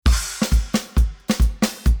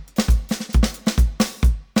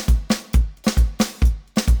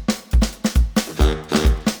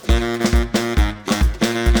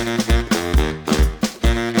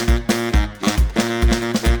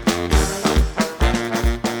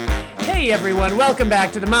Hey everyone, welcome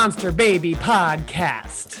back to the Monster Baby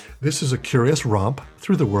Podcast. This is a curious romp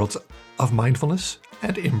through the worlds of mindfulness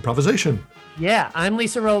and improvisation. Yeah, I'm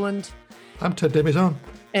Lisa Rowland. I'm Ted DeMaison.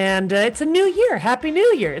 And it's a new year. Happy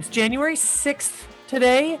New Year. It's January 6th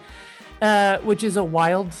today, which is a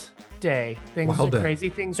wild day. Crazy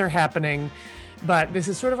things are happening. But this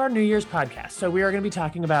is sort of our New Year's podcast. So we are going to be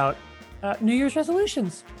talking about New Year's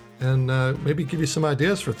resolutions. And maybe give you some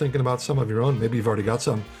ideas for thinking about some of your own. Maybe you've already got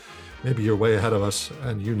some. Maybe you're way ahead of us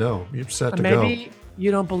and you're set to go. Maybe you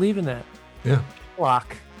don't believe in that. Yeah.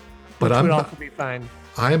 Block. But would also be fine.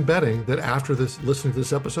 I am betting that after listening to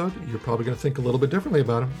this episode, you're probably going to think a little bit differently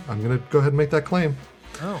about him. I'm going to go ahead and make that claim.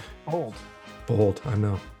 Oh, bold. Bold, I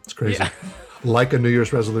know. It's crazy. Yeah. Like a New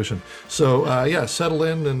Year's resolution. So, settle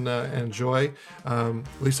in and enjoy.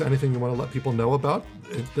 Lisa, anything you want to let people know about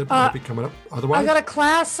that might be coming up otherwise? I got a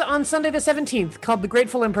class on Sunday the 17th called The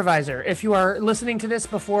Grateful Improviser. If you are listening to this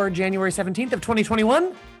before January 17th of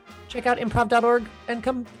 2021, check out improv.org and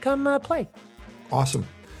come play. Awesome.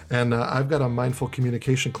 And I've got a mindful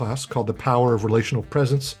communication class called The Power of Relational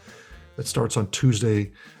Presence that starts on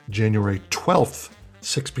Tuesday, January 12th,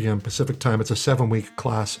 6 p.m. Pacific time. It's a 7-week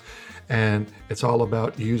class. And it's all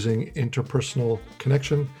about using interpersonal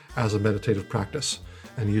connection as a meditative practice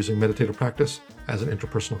and using meditative practice as an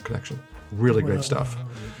interpersonal connection. Really great stuff.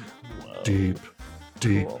 Deep.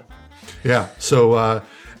 Cool. Yeah. So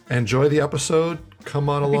enjoy the episode. Come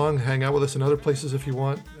on along. Hang out with us in other places if you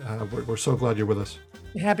want. We're so glad you're with us.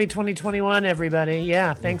 Happy 2021, everybody.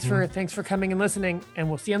 Yeah. Thanks for coming and listening. And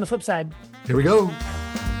we'll see you on the flip side. Here we go.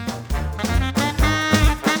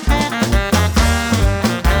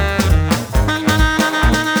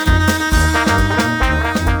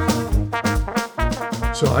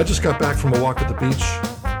 So I just got back from a walk at the beach.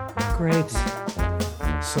 Great.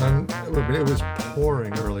 Sun, it was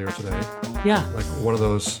pouring earlier today. Yeah. Like one of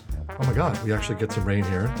those, oh my God, we actually get some rain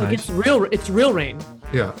here. Like nice. It's real rain.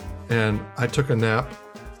 Yeah. And I took a nap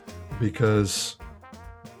because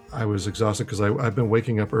I was exhausted because I've been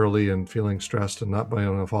waking up early and feeling stressed and not being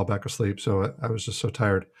able to fall back asleep. So I was just so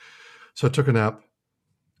tired. So I took a nap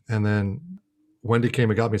and then Wendy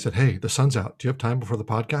came and got me and said, hey, the sun's out. Do you have time before the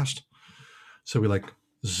podcast? So we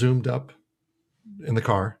zoomed up in the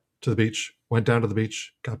car to the beach, went down to the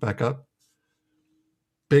beach, got back up.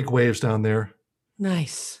 Big waves down there.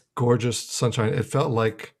 Nice. Gorgeous sunshine. It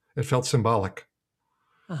felt symbolic.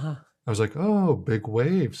 Uh-huh. I was like, oh, big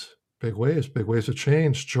waves of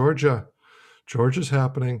change. Georgia's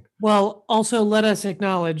happening. Well, also let us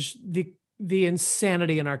acknowledge the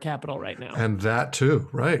insanity in our capital right now. And that too,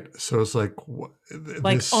 right? So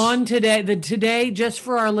it's on today, just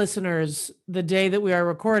for our listeners, the day that we are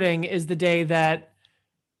recording is the day that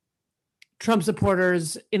Trump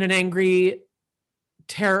supporters in an angry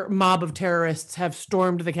mob of terrorists have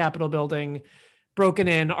stormed the Capitol building, broken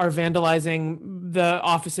in, are vandalizing the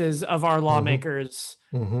offices of our lawmakers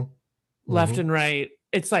left and right.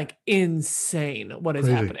 It's insane what is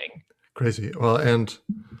happening. Crazy. Well, and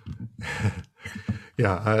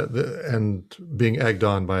yeah, and being egged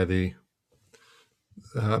on by the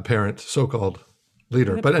apparent so-called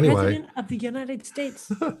leader. But anyway, President of the United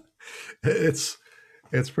States. it's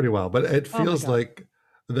pretty wild. But it feels like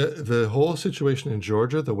the whole situation in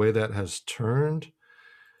Georgia, the way that has turned.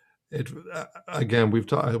 It again, we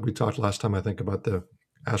talked last time, I think, about the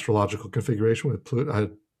astrological configuration with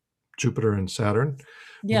Pluto, Jupiter and Saturn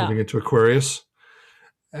moving into Aquarius,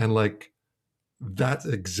 and that's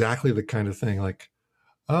exactly the kind of thing.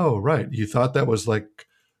 Oh, right, you thought that was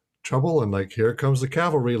trouble, and here comes the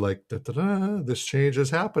cavalry. This change is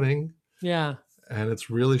happening. Yeah, and it's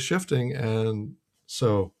really shifting, and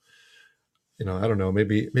so I don't know.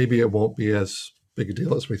 Maybe it won't be as big a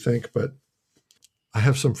deal as we think, but I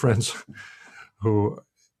have some friends who,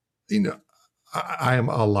 I am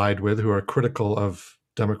allied with, who are critical of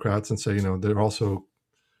Democrats and say, they're also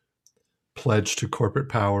pledged to corporate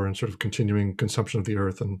power and sort of continuing consumption of the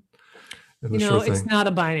earth and this sort of thing. It's not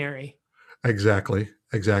a binary. Exactly.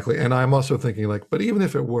 And I'm also thinking but even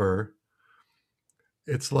if it were,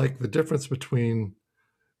 it's the difference between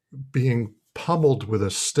being pummeled with a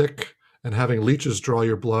stick and having leeches draw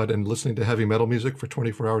your blood and listening to heavy metal music for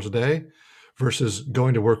 24 hours a day versus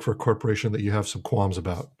going to work for a corporation that you have some qualms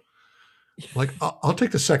about. I'll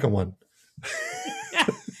take the second one. Yeah,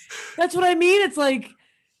 that's what I mean. It's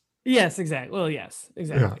yes, exactly. Well, yes,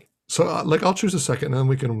 exactly. Yeah. So I'll choose the second and then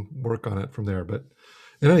we can work on it from there. But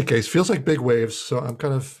in any case, feels like big waves. So I'm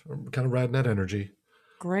kind of riding that energy.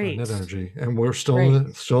 Great. That energy. And we're still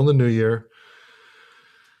in the new year.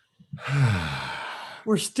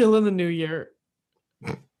 We're still in the new year.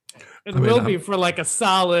 It will be for like a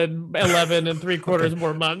solid 11 and 3/4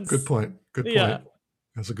 more months. Good point. Good point. Yeah.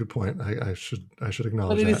 That's a good point. I should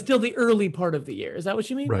acknowledge that. But it is still the early part of the year. Is that what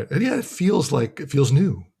you mean? Right. And yeah, it feels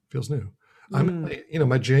new.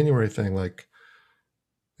 My January thing, like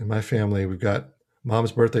in my family, we've got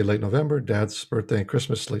mom's birthday late November, dad's birthday and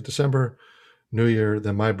Christmas late December, New Year,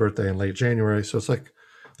 then my birthday in late January. So it's like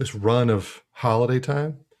this run of holiday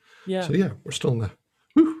time. Yeah. So yeah, we're still in the,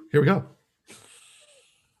 here we go.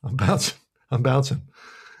 I'm bouncing.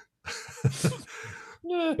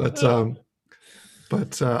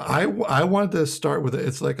 But I wanted to start with it.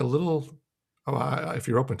 It's like a little, if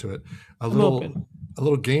you're open to it, a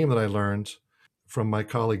little game that I learned from my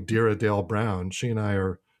colleague Dira Dale Brown. She and I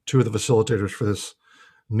are two of the facilitators for this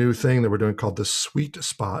new thing that we're doing called the Sweet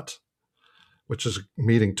Spot, which is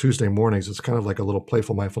meeting Tuesday mornings. It's kind of like a little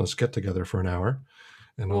playful mindfulness get together for an hour,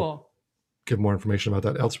 and I'll give more information about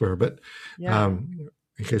that elsewhere. But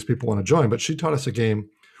in case people want to join, but she taught us a game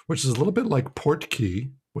which is a little bit like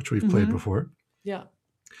Portkey, which we've played before. Yeah.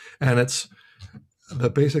 And it's, the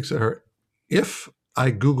basics are, if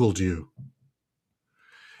I Googled you.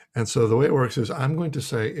 And so the way it works is I'm going to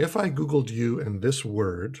say, if I Googled you and this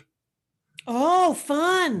word. Oh,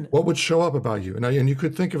 fun. What would show up about you? And you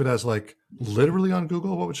could think of it as like literally on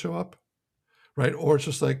Google, what would show up? Right. Or it's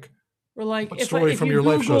just like, or like what story from your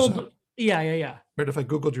life shows up. Yeah. Right. If I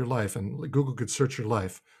Googled your life and Google could search your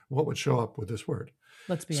life, what would show up with this word?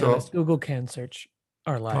 Let's be honest. Google can search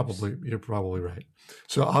our lives. You're probably right.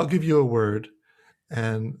 So I'll give you a word,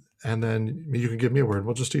 and then you can give me a word.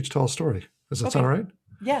 We'll just each tell a story. Does that sound all right?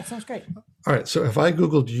 Yeah, sounds great. All right. So if I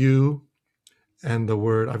Googled you and the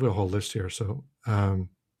word, I've got a whole list here. So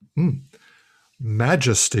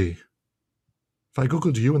majesty. If I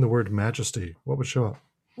Googled you and the word majesty, what would show up?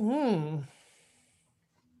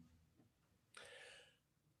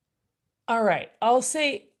 All right. I'll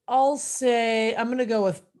say I'm going to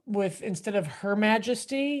go with instead of Her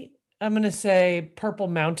Majesty, I'm going to say Purple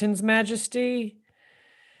Mountain's Majesty.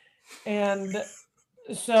 And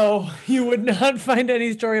so you would not find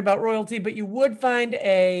any story about royalty, but you would find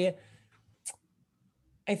I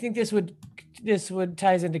think this would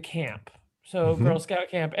ties into camp. So Girl Scout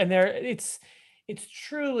camp. And it's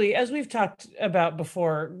truly, as we've talked about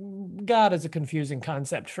before, God is a confusing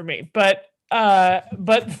concept for me, but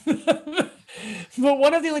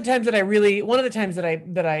one of the only times that I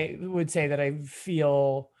would say that I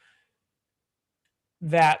feel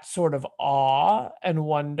that sort of awe and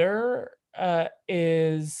wonder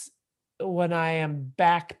is when I am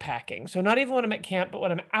backpacking. So not even when I'm at camp, but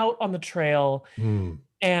when I'm out on the trail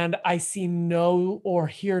and I see no or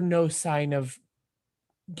hear no sign of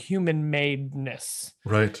human madeness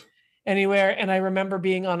anywhere. And I remember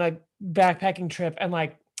being on a backpacking trip and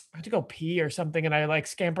like, I had to go pee or something, and I like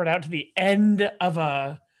scampered out to the end of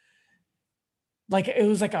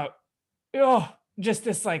just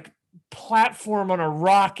this like platform on a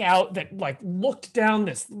rock out that like looked down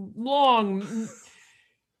this long,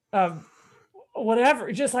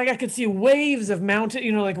 whatever. Just like I could see waves of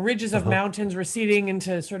mountain, like ridges of mountains receding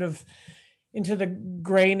into the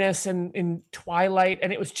grayness and in twilight,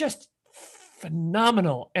 and it was just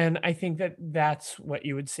phenomenal. And I think that's what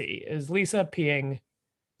you would see is Lisa peeing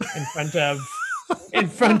in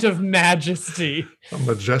front of majesty. A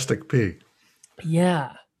majestic pea.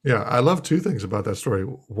 Yeah. Yeah. I love two things about that story.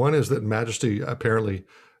 One is that majesty apparently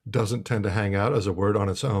doesn't tend to hang out as a word on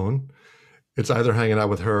its own. It's either hanging out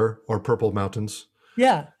with her or Purple Mountains.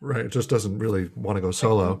 Yeah. Right. It just doesn't really want to go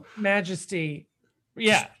solo. Majesty.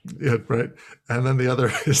 Yeah. Yeah. Right. And then the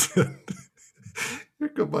other is that you're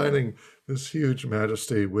combining this huge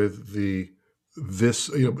majesty with this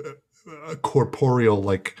corporeal,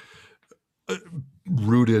 like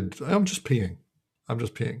rooted. I'm just peeing.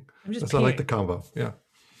 That's, I like the combo. Yeah.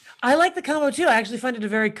 I like the combo too. I actually find it a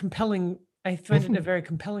very compelling.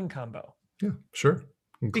 Combo. Yeah, sure.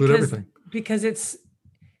 Include everything. Because it's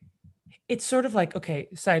sort of like, okay,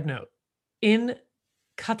 side note, in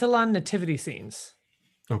Catalan nativity scenes.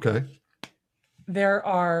 Okay. There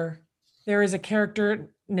is a character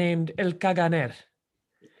named El Caganer,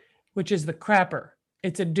 which is the crapper.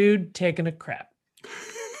 It's a dude taking a crap.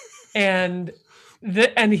 And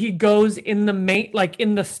he goes in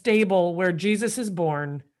the stable where Jesus is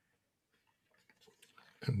born.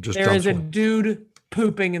 And just there is a dude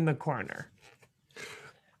pooping in the corner.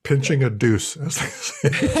 Pinching a deuce, as they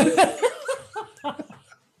say.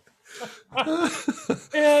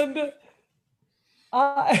 And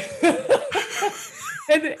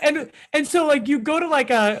And so like you go to like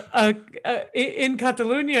in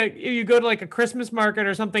Catalonia, you go to like a Christmas market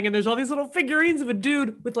or something, and there's all these little figurines of a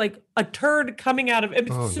dude with like a turd coming out of it.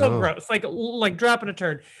 It's Oh so no. gross, like dropping a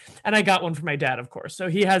turd. And I got one for my dad, of course, so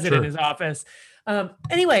he has it in Sure. his office.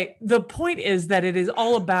 Anyway, the point is that it is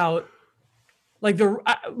all about like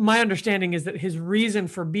my understanding is that his reason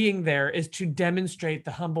for being there is to demonstrate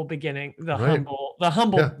the humble beginning, Right. the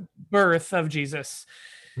humble Yeah. birth of Jesus,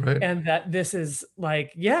 Right. and that this is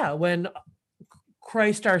like, yeah, when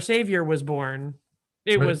Christ our Savior was born,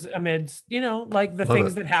 it Right. was amidst, like the Love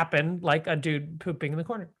things it. that happen, like a dude pooping in the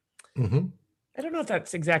corner. Mm-hmm. I don't know if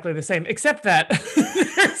that's exactly the same, except that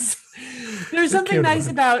there's It something came to nice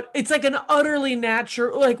mind. about it's like an utterly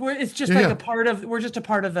natural, like it's just Yeah. like Yeah. we're just a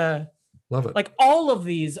part of the, Love it. like all of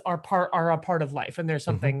these are a part of life, and there's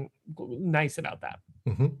Mm-hmm. something nice about that.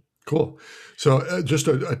 Mm-hmm. Cool. So just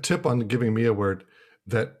a tip on giving me a word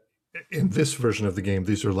that in this version of the game,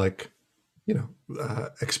 these are like,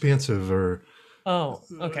 expansive or Oh,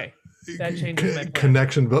 okay. That changes my plan.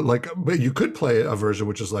 connection, but you could play a version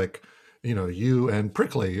which is like, you and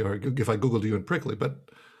prickly, or if I Googled you and prickly, but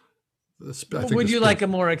I think Would this you could, like a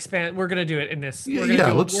more expand? We're gonna do it in this. yeah, We're gonna yeah,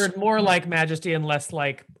 do a let's, word more like majesty and less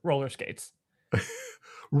like roller skates.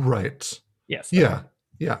 right. Yes. Yeah. Okay.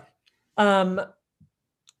 Yeah.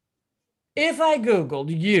 If I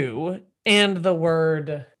Googled you and the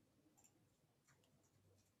word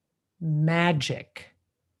magic,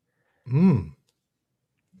 Mm.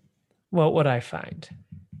 what would I find?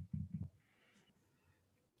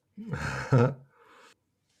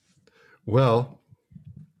 Well,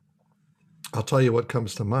 I'll tell you what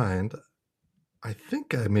comes to mind. I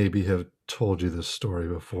think I maybe have told you this story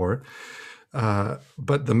before,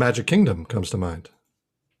 but the Magic Kingdom comes to mind,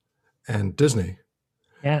 and Disney.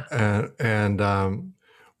 Yeah. And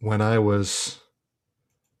when I was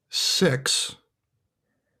 6,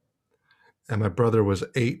 and my brother was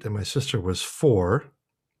 8, and my sister was 4,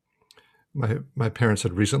 my parents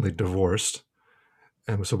had recently divorced,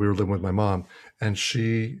 and so we were living with my mom, and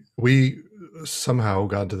we somehow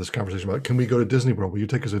got into this conversation about, can we go to Disney World? Will you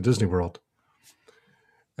take us to Disney World?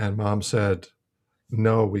 And mom said,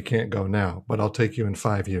 no, we can't go now, but I'll take you in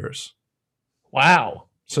 5 years. Wow.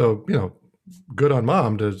 So, good on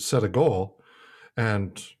mom to set a goal.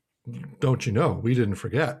 And don't you know, we didn't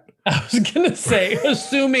forget. I was gonna say,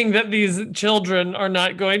 assuming that these children are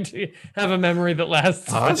not going to have a memory that lasts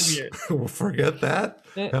 5 Us? years. We'll forget that?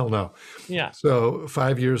 Hell no. Yeah. So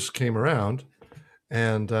 5 years came around,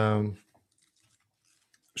 and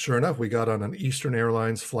sure enough, we got on an Eastern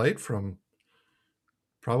Airlines flight from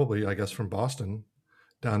probably, I guess, from Boston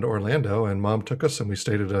down to Orlando, and mom took us, and we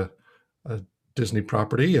stayed at a Disney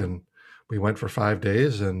property, and we went for 5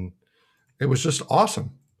 days, and it was just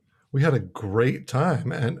awesome. We had a great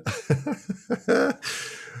time, and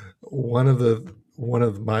one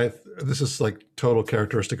of my, this is like total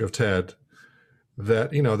characteristic of Ted,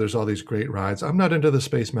 that there's all these great rides. I'm not into the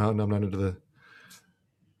Space Mountain. I'm not into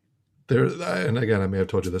there. And again, I may have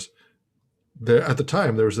told you this. There at the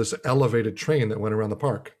time, there was this elevated train that went around the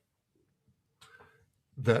park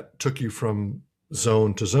that took you from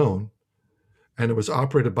zone to zone, and it was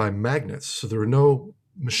operated by magnets. So there were no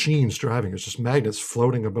machines driving. It's just magnets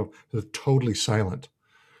floating above. They're totally silent,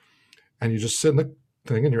 and you just sit in the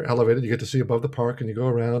thing, and you're elevated. You get to see above the park, and you go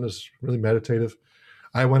around. It's really meditative.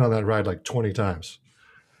 I went on that ride like 20 times.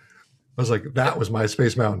 I was like, that was my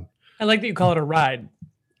Space Mountain. I like that you call it a ride.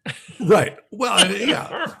 Right. Well,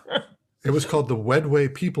 yeah. It was called the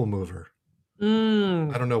Wedway People Mover.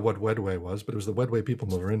 Mm. I don't know what Wedway was, but it was the Wedway People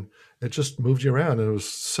Mover, and it just moved you around, and it was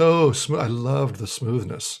so smooth. I loved the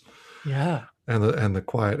smoothness. Yeah. And the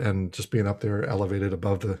quiet, and just being up there elevated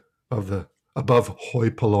above hoi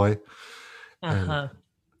polloi. Uh-huh.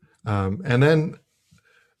 And then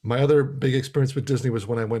my other big experience with Disney was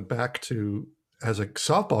when I went back to, as a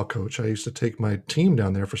softball coach, I used to take my team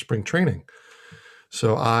down there for spring training.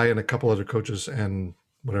 So I and a couple other coaches and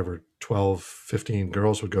whatever, 12, 15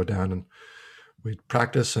 girls would go down, and we'd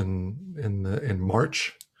practice in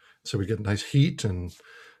March. So we get nice heat and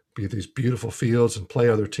be these beautiful fields and play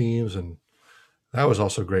other teams. And that was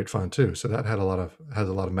also great fun too. So that has a lot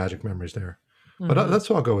of magic memories there. Mm-hmm. But that's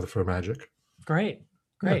what I'll go with for magic. Great.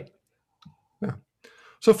 Yeah.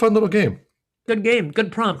 So fun little game. Good game.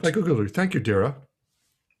 Good prompt. Like Google. Thank you, Dira.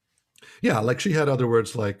 Yeah, like she had other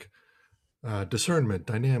words like discernment,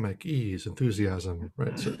 dynamic, ease, enthusiasm,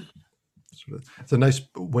 right? So it's a nice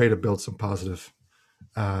way to build some positive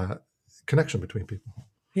connection between people.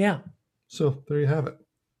 Yeah. So there you have it.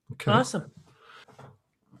 Okay. Awesome.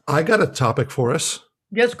 I got a topic for us.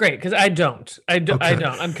 That's great because I don't. I Okay.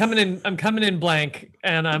 don't. I'm coming in blank,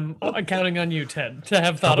 and I'm counting on you, Ted, to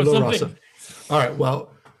have thought of Tabula rasa. something. All right.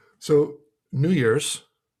 Well, so New Year's,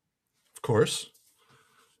 of course.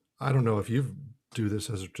 I don't know if you do this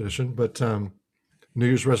as a tradition, but New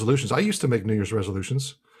Year's resolutions. I used to make New Year's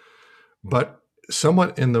resolutions, but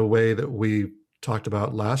somewhat in the way that we talked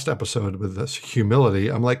about last episode with this humility,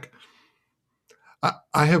 I'm like,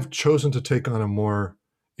 I have chosen to take on a more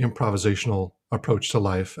improvisational approach to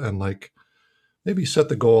life and like maybe set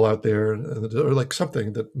the goal out there or like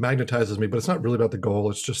something that magnetizes me, but it's not really about the goal.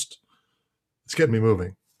 It's getting me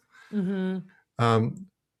moving. Mm-hmm.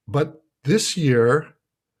 But this year,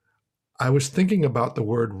 I was thinking about the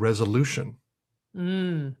word resolution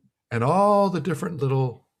and all the different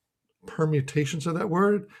little permutations of that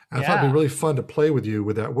word. And I thought it'd be really fun to play with you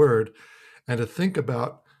with that word and to think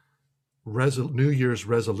about New Year's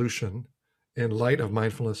resolution in light of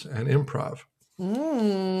mindfulness and improv.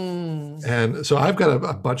 And so I've got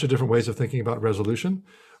a bunch of different ways of thinking about resolution,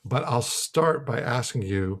 but I'll start by asking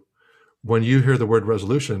you, when you hear the word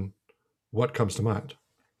resolution, what comes to mind?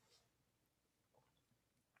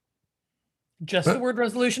 Just the word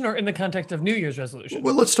resolution, or in the context of New Year's resolution?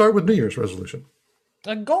 Well, let's start with New Year's resolution.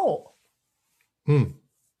 A goal.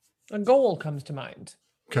 A goal comes to mind.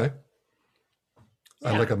 Okay.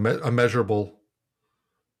 Yeah. Like a measurable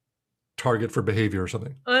target for behavior or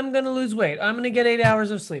something. I'm going to lose weight. I'm going to get 8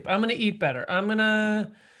 hours of sleep. I'm going to eat better. I'm going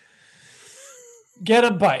to get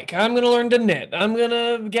a bike. I'm going to learn to knit. I'm going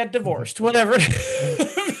to get divorced. Whatever.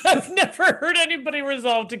 I've never heard anybody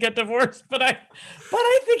resolve to get divorced, but I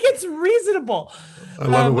think it's reasonable. I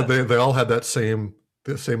love it when they all had the same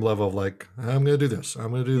level of like, I'm going to do this.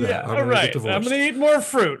 I'm going to do that. Yeah, I'm going to get divorced. I'm going to eat more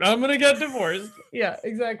fruit. I'm going to get divorced. Yeah,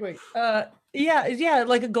 exactly. Yeah,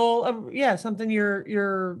 like a goal. Something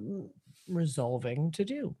you're resolving to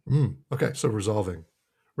do. Okay, so resolving,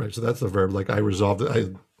 right? So that's the verb. Like I resolved it. I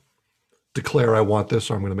declare I want this,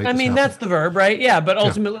 or I'm going to make. I mean, that's the verb, right? Yeah, but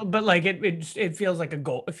ultimately, but like it feels like a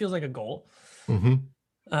goal. It feels like a goal.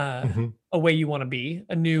 A way you want to be,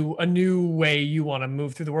 a new way you want to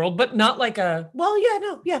move through the world, but not like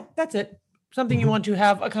that's it. Something you want to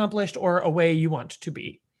have accomplished, or a way you want to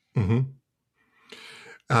be.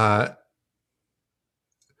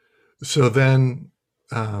 So then,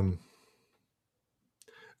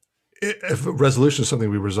 if resolution is something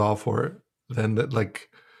we resolve for, then that like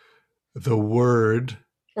the word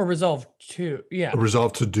or resolve to,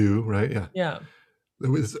 resolve to do, right? Yeah.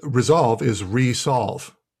 Resolve is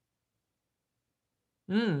resolve.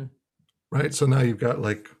 Right. So now you've got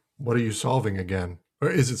like, what are you solving again? Or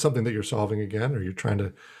is it something that you're solving again, or you're trying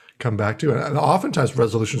to come back to? And oftentimes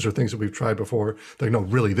resolutions are things that we've tried before. Like, no,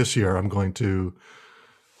 really, this year I'm going to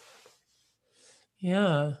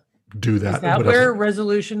do that. Is that where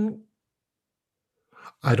resolution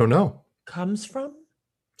I don't know comes from?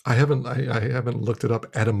 I haven't looked it up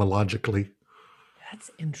etymologically.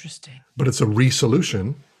 That's interesting. But it's a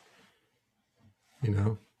resolution,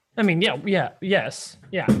 I mean, yes.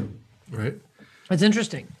 Right. That's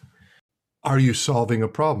interesting. Are you solving a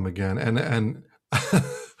problem again? And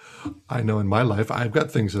I know in my life, I've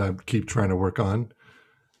got things that I keep trying to work on,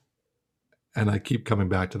 and I keep coming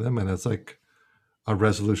back to them. And it's like a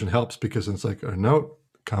resolution helps because it's like, no,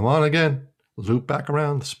 come on again, loop back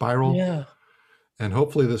around the spiral. Yeah. And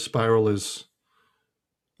hopefully the spiral is,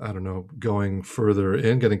 I don't know, going further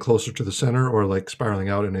in, getting closer to the center, or like spiraling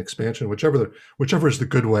out in expansion, whichever is the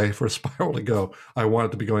good way for a spiral to go. I want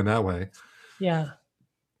it to be going that way. Yeah.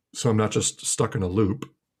 So I'm not just stuck in a loop.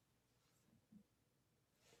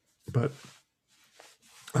 But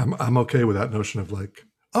I'm okay with that notion of like,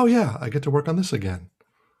 oh yeah, I get to work on this again.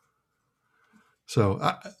 So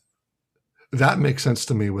that makes sense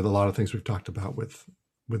to me with a lot of things we've talked about with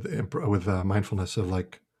mindfulness of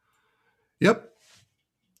like, yep,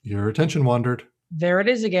 your attention wandered. There it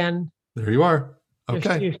is again. There you are.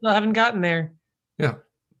 Okay. You still haven't gotten there. Yeah.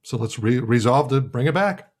 So let's resolve to bring it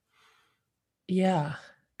back. Yeah.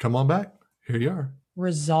 Come on back. Here you are.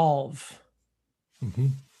 Resolve.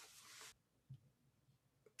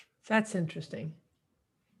 That's interesting.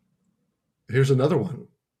 Here's another one.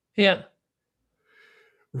 Yeah.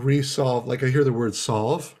 Resolve. Like I hear the word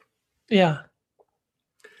solve. Yeah.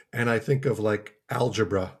 And I think of like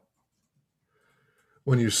algebra.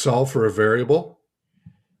 When you solve for a variable,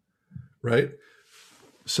 right?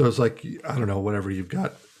 So it's like, I don't know, whatever you've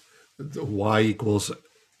got, y equals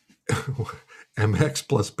mx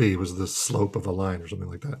plus b was the slope of a line or something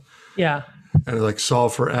like that. Yeah. And like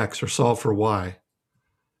solve for x or solve for y.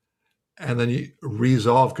 And then you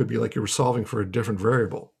resolve could be like you were solving for a different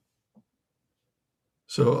variable.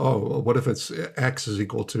 So, what if it's x is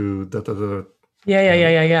equal to da, da, da,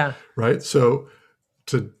 Yeah. right? So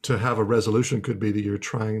to have a resolution could be that you're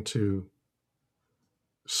trying to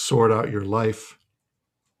sort out your life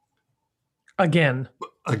Again,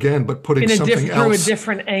 but putting something through a else.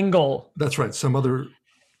 different angle. That's right. Some other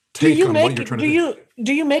take on what you're trying to do.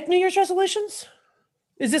 Do you make New Year's resolutions?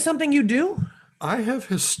 Is this something you do? I have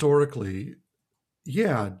historically,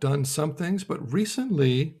 done some things, but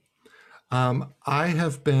recently, I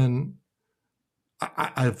have been.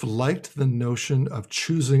 I've liked the notion of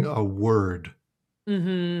choosing a word,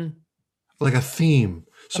 like a theme.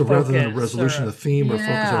 So rather than a resolution, a theme, or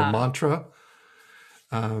focus or a mantra.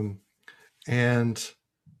 And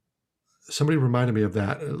somebody reminded me of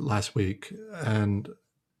that last week, and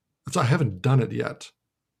so I haven't done it yet.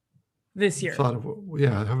 This year,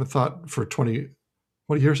 I haven't thought for 20.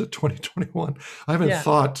 What year is it? 2021. I haven't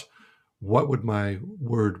thought what would my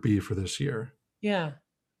word be for this year. Yeah.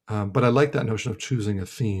 But I like that notion of choosing a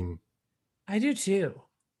theme. I do too.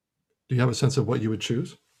 Do you have a sense of what you would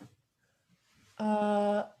choose?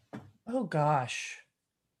 Oh gosh.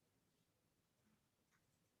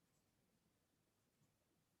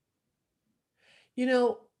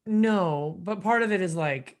 No, but part of it is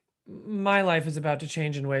like my life is about to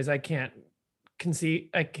change in ways I can't conceive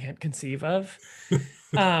of.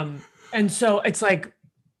 And so it's like,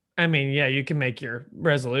 I mean, you can make your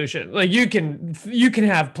resolution. Like you can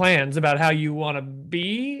have plans about how you want to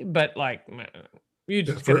be, but like you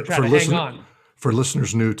just gotta try to hang on. For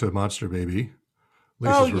listeners new to Monster Baby,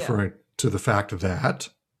 Lisa's referring to the fact that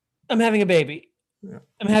I'm having a baby. Yeah.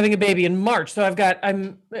 I'm having a baby in March. So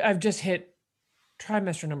I've just hit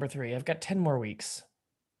trimester number 3. I've got 10 more weeks.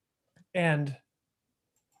 And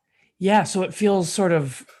so it feels sort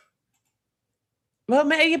of, well,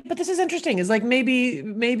 but this is interesting. Is like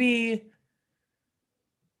maybe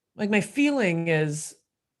like my feeling is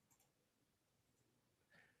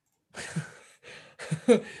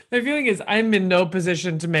I'm in no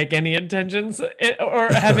position to make any intentions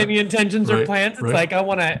or have any intentions or plans. It's like I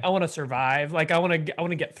want to survive. Like I want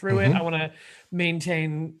to get through it. I want to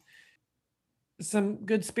maintain some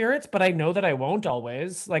good spirits, but I know that I won't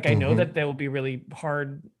always. Like I know that there will be really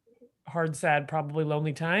hard, sad, probably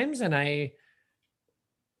lonely times, and I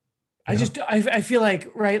feel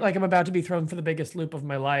like like I'm about to be thrown for the biggest loop of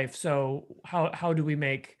my life. So how do we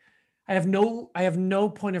make? I have no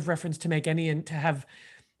point of reference to make any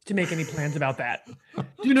plans about that.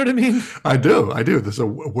 Do you know what I mean? I do. There's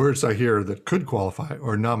words I hear that could qualify,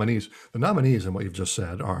 or nominees. The nominees in what you've just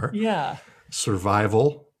said are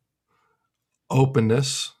survival,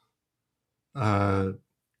 openness,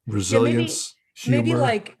 resilience, humor. Maybe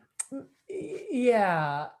like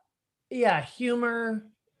humor.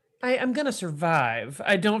 I'm going to survive.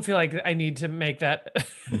 I don't feel like I need to make that.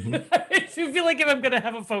 I feel like if I'm going to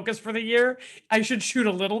have a focus for the year, I should shoot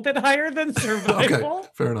a little bit higher than survival. Okay,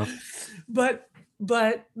 fair enough. But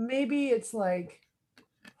maybe it's like,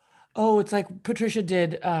 it's like Patricia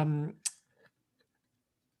did.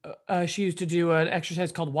 She used to do an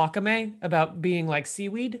exercise called wakame about being like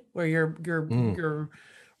seaweed, where you're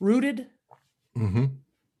rooted,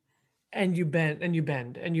 and you bend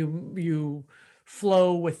and you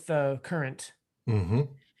flow with the current.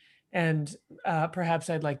 And perhaps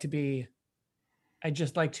I'd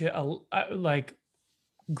just like to like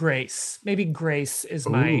grace. Maybe grace is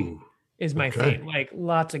my thing. Like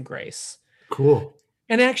lots of grace. Cool.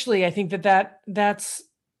 And actually, I think that's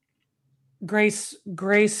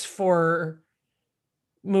grace for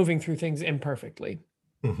moving through things imperfectly.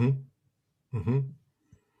 I thought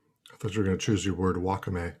you were going to choose your word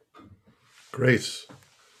wakame. Grace.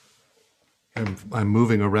 I'm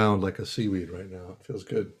moving around like a seaweed right now. It feels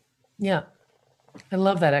good. Yeah. I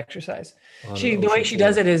love that exercise. The way she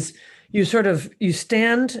does it is you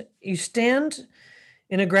stand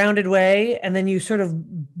in a grounded way, and then you sort of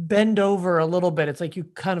bend over a little bit. It's like you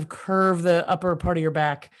kind of curve the upper part of your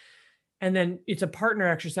back, and then it's a partner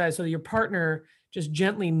exercise. So your partner just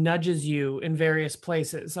gently nudges you in various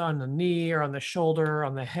places, on the knee or on the shoulder, or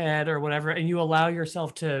on the head or whatever. And you allow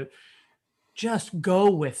yourself to just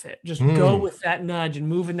go with it, go with that nudge and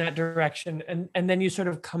move in that direction. And then you sort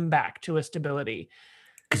of come back to a stability.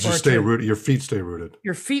 Because you stay rooted, your feet stay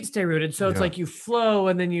rooted. So it's like you flow,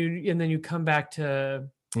 and then you come back to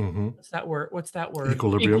what's that word?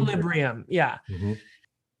 Equilibrium. Yeah.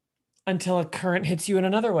 Until a current hits you in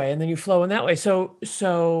another way, and then you flow in that way. So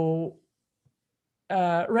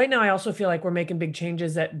right now I also feel like we're making big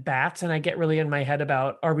changes at Bats, and I get really in my head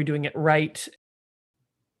about, are we doing it right?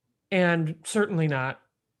 And certainly not.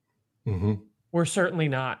 We're certainly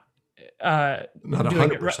not. Not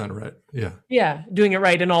 100% right. Yeah. Yeah, doing it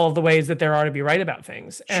right in all of the ways that there are to be right about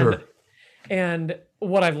things. And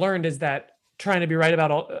what I've learned is that trying to be right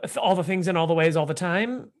about all the things in all the ways all the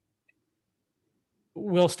time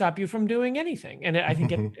will stop you from doing anything. And I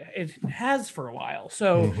think it has for a while.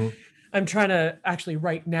 So I'm trying to actually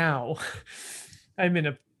right now, I'm in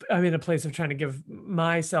a place of trying to give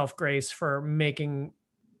myself grace for making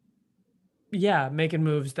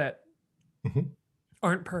moves that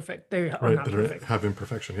aren't perfect. They are not perfect. Have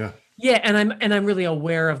imperfection. Yeah. Yeah. And I'm really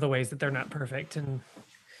aware of the ways that they're not perfect. And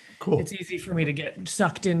cool. It's easy for me to get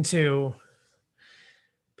sucked into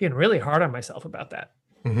being really hard on myself about that.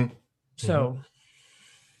 So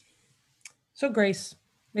grace,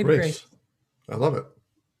 maybe grace. I love it.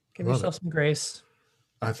 Give yourself some grace.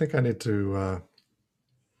 I think I need to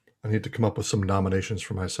come up with some nominations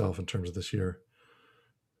for myself in terms of this year.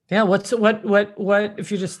 Yeah. What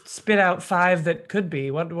if you just spit out 5 that could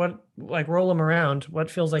be, what like roll them around?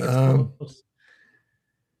 What feels like it's close?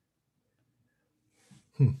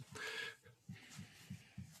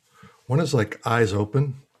 One is like eyes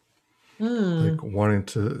open, like wanting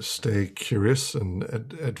to stay curious and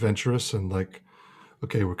adventurous, and like,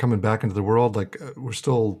 okay, we're coming back into the world. Like we're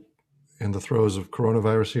still in the throes of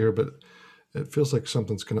coronavirus here, but it feels like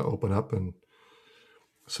something's going to open up. And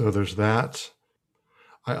so there's that.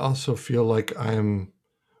 I also feel like I'm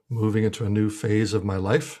moving into a new phase of my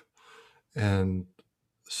life. And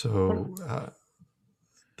so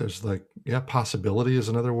there's like, possibility is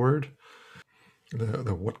another word.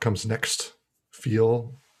 The what comes next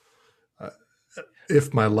feel.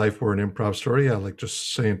 If my life were an improv story, like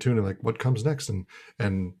just staying tuned and like what comes next,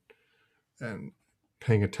 and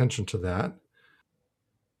paying attention to that.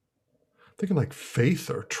 Thinking like faith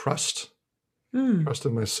or trust, trust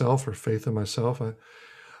in myself or faith in myself.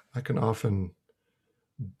 I can often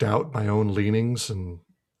doubt my own leanings, and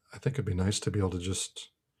I think it'd be nice to be able to just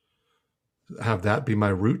have that be my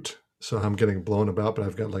root. So I'm getting blown about, but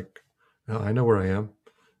I've got like, I know where I am,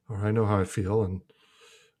 or I know how I feel, and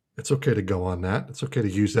it's okay to go on that. It's okay to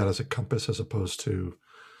use that as a compass as opposed to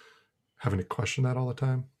having to question that all the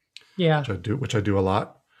time. Yeah. Which I do a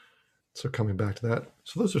lot. So coming back to that.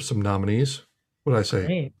 So those are some nominees. What did I say?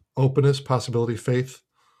 Great. Openness, possibility, faith.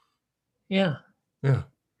 Yeah. Yeah.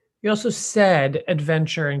 You also said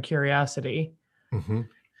adventure and curiosity.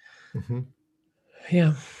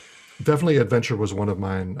 Yeah. Definitely adventure was one of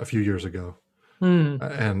mine a few years ago. And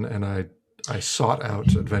I sought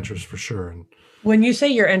out adventures for sure. And when you say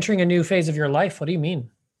you're entering a new phase of your life, what do you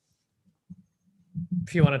mean?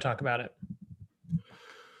 If you want to talk about it.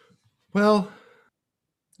 Well,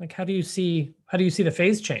 like how do you see the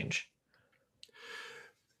phase change?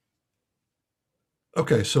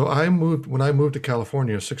 Okay, so when I moved to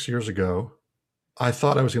California 6 years ago, I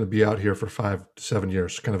thought I was going to be out here for 5 to 7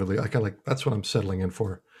 years, that's what I'm settling in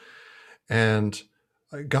for. And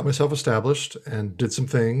I got myself established and did some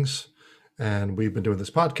things, and we've been doing this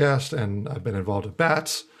podcast, and I've been involved with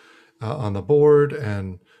Bats on the board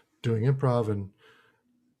and doing improv,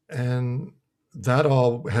 and that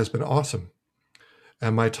all has been awesome.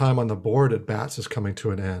 And my time on the board at Bats is coming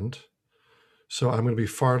to an end. So I'm going to be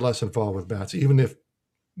far less involved with Bats, even if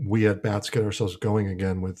we at Bats get ourselves going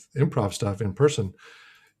again with improv stuff in person.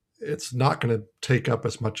 It's not going to take up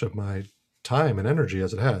as much of my time and energy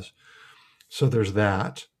as it has. So there's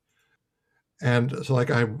that. And so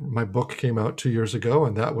my book came out 2 years ago,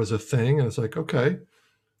 and that was a thing. And it's like, okay,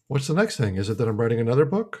 what's the next thing? Is it that I'm writing another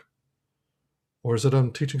book? Or is it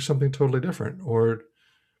I'm teaching something totally different? Or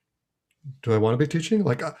do I want to be teaching?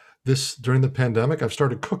 Like this during the pandemic, I've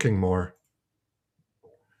started cooking more.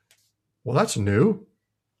 Well, that's new.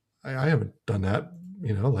 I haven't done that,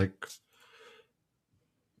 like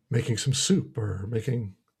making some soup or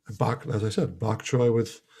making bok choy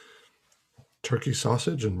with turkey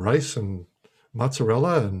sausage and rice and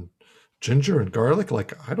mozzarella and ginger and garlic.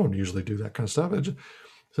 Like I don't usually do that kind of stuff.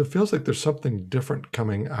 So it feels like there's something different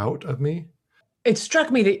coming out of me. It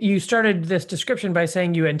struck me that you started this description by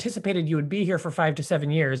saying you anticipated you would be here for 5 to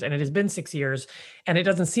 7 years, and it has been 6 years, and it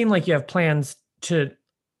doesn't seem like you have plans to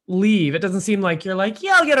leave. It doesn't seem like you're like,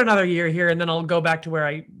 I'll get another year here and then I'll go back to where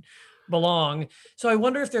I belong. So I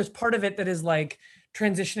wonder if there's part of it that is like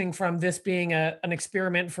transitioning from this being an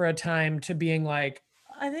experiment for a time to being like,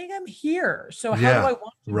 I think I'm here. So how do I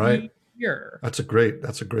want to be here? That's a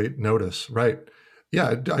great notice. Right.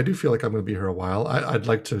 Yeah. I do feel like I'm going to be here a while. I'd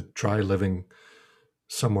like to try living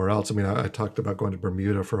somewhere else. I mean, I talked about going to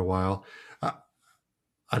Bermuda for a while.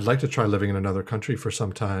 I'd like to try living in another country for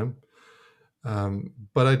some time.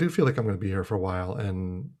 But I do feel like I'm going to be here for a while,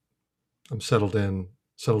 and I'm settled in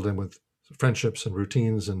with friendships and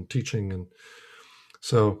routines and teaching. And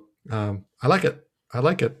so I like it.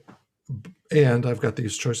 And I've got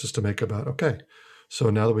these choices to make about, okay,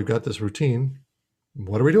 so now that we've got this routine,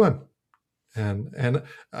 what are we doing? And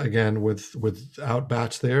again, without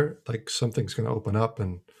bats there, like something's going to open up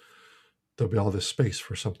and there'll be all this space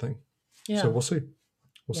for something. Yeah. So we'll see.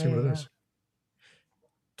 We'll see what it is.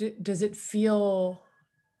 Does it feel?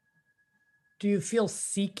 Do you feel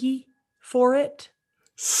seeky for it?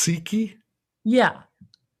 Seeky? Yeah,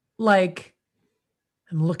 like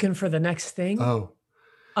I'm looking for the next thing. Oh,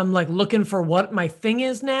 I'm like looking for what my thing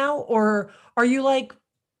is now, or are you like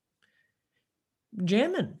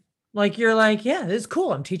jamming? Like you're like, yeah, this is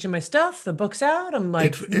cool. I'm teaching my stuff. The book's out. I'm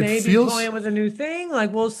like maybe feels, toying with a new thing.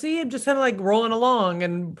 Like we'll see. I'm just kind of like rolling along.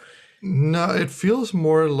 And no, it feels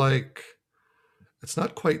more like it's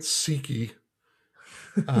not quite seeky.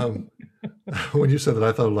 When you said that,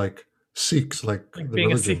 I thought like Sikhs, like the being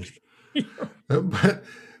religion. a Sikh. But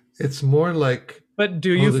it's more like. But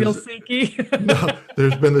do you feel seeky? No,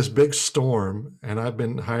 there's been this big storm, and I've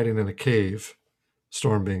been hiding in a cave.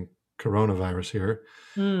 Storm being coronavirus here,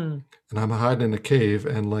 and I'm hiding in a cave,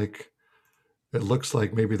 and like it looks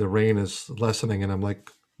like maybe the rain is lessening, and I'm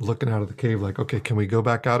like looking out of the cave, like, okay, can we go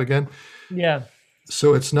back out again? Yeah.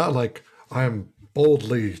 So it's not like I'm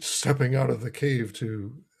boldly stepping out of the cave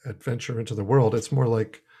to adventure into the world. It's more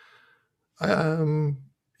like,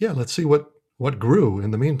 yeah, let's see what grew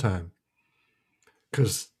in the meantime.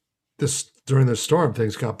 Because during this storm,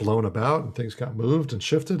 things got blown about and things got moved and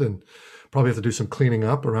shifted, and probably have to do some cleaning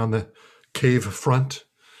up around the cave front.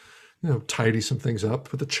 Tidy some things up,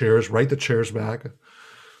 put the chairs back. You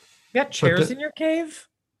got chairs in your cave?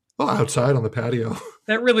 Well, outside on the patio.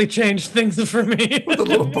 That really changed things for me. With a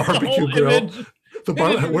little barbecue grill.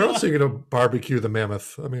 Where else are you going to barbecue the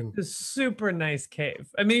mammoth? I mean, a super nice cave.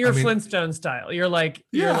 I mean, you're Flintstone style. You're like,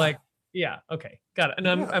 yeah, okay, got it. And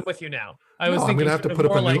I'm with you now. I was thinking I'm gonna have to put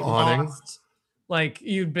up a new awning. Lost, like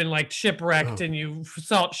you'd been like shipwrecked and you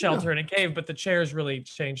sought shelter in a cave, but the chairs really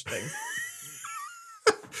changed things.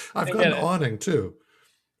 I've got an awning too.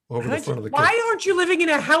 Over the front of the cave. Why aren't you living in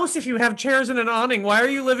a house if you have chairs and an awning? Why are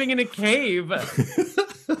you living in a cave?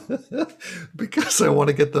 Because I want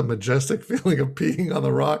to get the majestic feeling of peeing on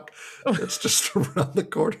the rock that's just around the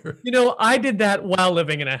corner. I did that while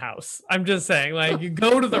living in a house. I'm just saying, like, you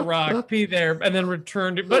go to the rock, pee there, and then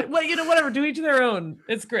return to. But whatever. Do each their own.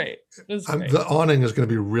 It's great. The awning is going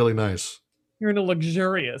to be really nice. You're in a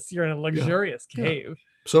luxurious cave.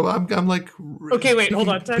 So I'm like. Okay, wait, hold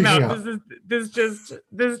on. Time out. This just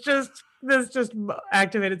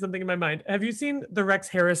activated something in my mind. Have you seen the Rex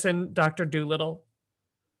Harrison Dr. Dolittle?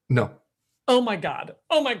 No. Oh my God.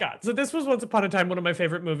 So this was once upon a time one of my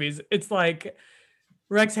favorite movies. It's like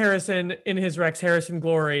Rex Harrison in his Rex Harrison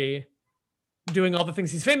glory, doing all the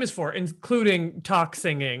things he's famous for, including talk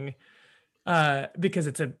singing, because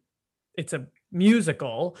it's a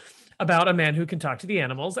musical about a man who can talk to the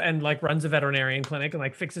animals and like runs a veterinarian clinic and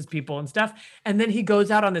like fixes people and stuff. And then he goes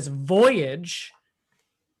out on this voyage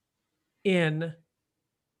in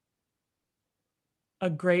a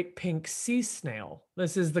great pink sea snail.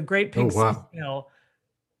 This is the great pink sea snail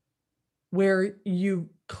where you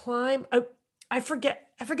climb. I forget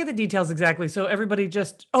the details exactly. So everybody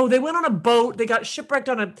they went on a boat. They got shipwrecked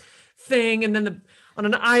on a thing, and then on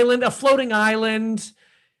an island, a floating island.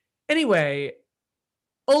 Anyway,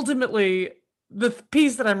 ultimately, the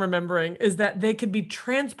piece that I'm remembering is that they could be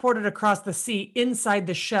transported across the sea inside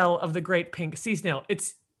the shell of the great pink sea snail.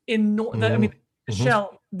 It's the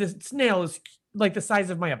shell. The snail is like the size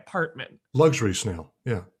of my apartment. Luxury snail.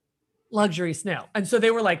 Yeah. Luxury snail. And so they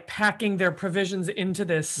were like packing their provisions into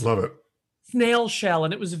this Love it. snail shell,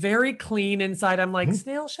 and it was very clean inside. I'm like,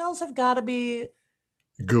 snail shells have got to be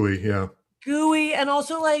gooey. Yeah. Gooey. And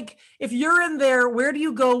also, like, if you're in there, where do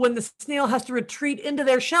you go when the snail has to retreat into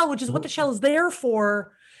their shell, which is what the shell is there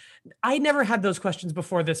for? I never had those questions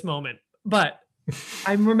before this moment, but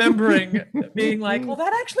I'm remembering being like, well,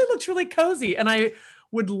 that actually looks really cozy. And I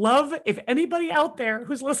would love if anybody out there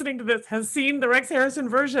who's listening to this has seen the Rex Harrison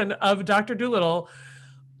version of Dr. Dolittle,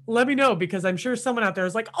 let me know, because I'm sure someone out there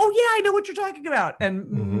is like, oh yeah, I know what you're talking about.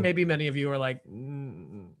 And maybe many of you are like,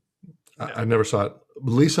 no. I never saw it.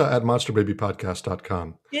 Lisa at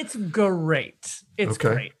monsterbabypodcast.com. It's great. It's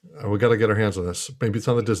great. We got to get our hands on this. Maybe it's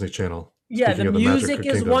on the Disney Channel. Yeah, the music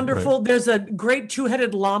is wonderful. Right. There's a great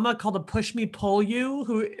two-headed llama called a Push Me Pull You,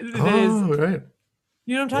 right.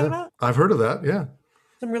 You know what I'm talking about? I've heard of that. Yeah.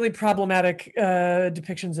 Some really problematic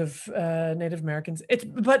depictions of Native Americans.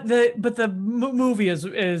 But the movie is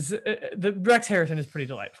the Rex Harrison is pretty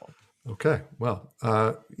delightful. Okay. Well,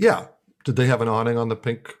 yeah. Did they have an awning on the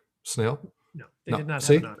pink snail? No, they did not.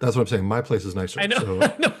 See, have an awning. That's what I'm saying. My place is nicer. I know. So,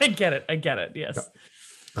 no, I get it. Yes.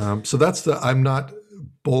 Yeah. So that's I'm not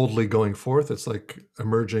boldly going forth. It's like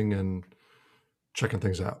emerging and checking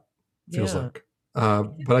things out. Feels like.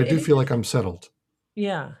 But I do feel like I'm settled.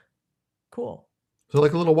 Yeah. Cool. So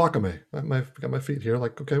like a little Wakame. Got my feet here.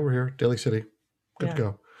 Like, okay, we're here. Daly City. Good to Yeah.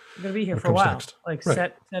 go. I'm gonna be here What for a comes while. next? Like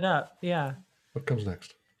Right. set up. Yeah. What comes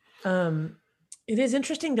next? It is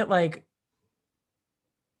interesting that like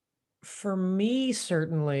for me,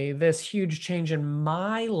 certainly, this huge change in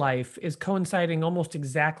my life is coinciding almost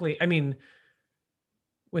exactly, I mean,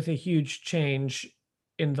 with a huge change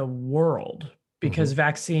in the world because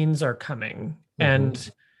vaccines are coming.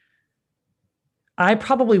 And I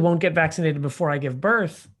probably won't get vaccinated before I give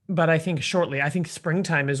birth, but I think shortly, I think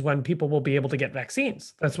springtime is when people will be able to get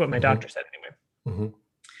vaccines. That's what my doctor said anyway.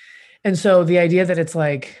 And so the idea that it's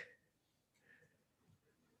like,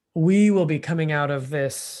 we will be coming out of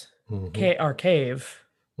this our cave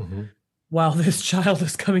while this child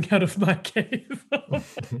is coming out of my cave.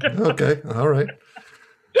 Okay, all right.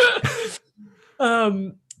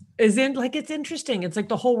 Is in like it's interesting. It's like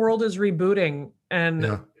the whole world is rebooting, and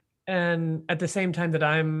Yeah. and at the same time that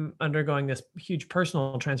I'm undergoing this huge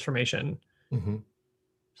personal transformation.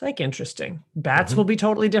 It's like interesting. Bats will be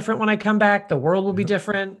totally different when I come back. The world will be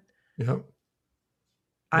different. Yeah.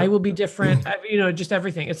 I will be different. Just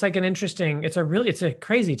everything. It's like it's a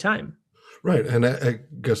crazy time. Right. And I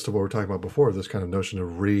guess to what we're talking about before, this kind of notion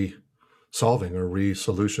of re-solving or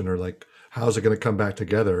re-solution, or like, how's it going to come back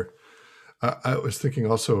together? I was thinking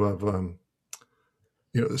also of,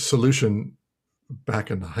 the solution back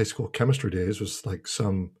in the high school chemistry days was like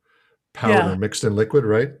some powder mixed in liquid,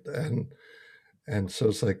 right? And so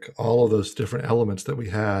it's like all of those different elements that we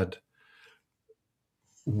had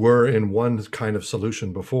were in one kind of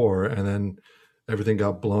solution before, and then everything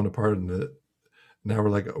got blown apart, and now we're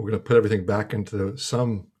like, we're going to put everything back into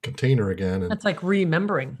some container again. And that's like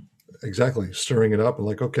remembering. Exactly. Stirring it up and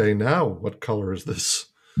like, okay, now what color is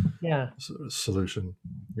this solution?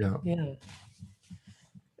 Yeah. Yeah.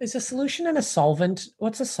 Is a solution and a solvent?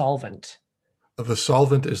 What's a solvent? The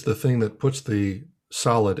solvent is the thing that puts the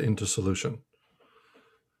solid into solution.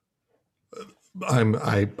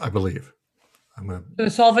 I believe. The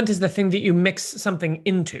solvent is the thing that you mix something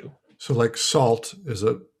into. So like salt is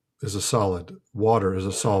a solid. Water is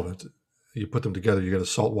a solvent. You put them together, you get a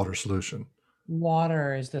salt water solution.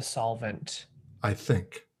 Water is the solvent. I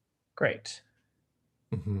think. Great.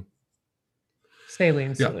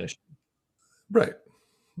 Saline solution. Right.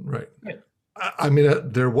 Yeah. I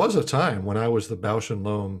mean, there was a time when I was the Bausch and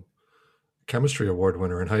Lomb chemistry award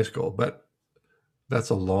winner in high school, but that's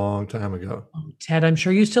a long time ago. Oh, Ted, I'm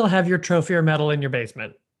sure you still have your trophy or medal in your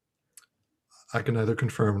basement. I can neither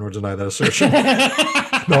confirm nor deny that assertion.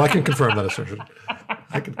 No, I can confirm that assertion.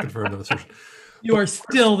 You are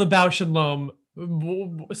still the Bausch and Lomb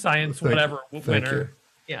science, whatever winner.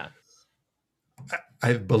 Yeah.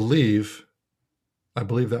 I believe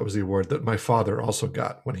that was the award that my father also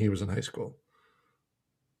got when he was in high school.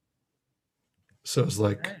 So it's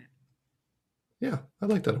like, yeah, I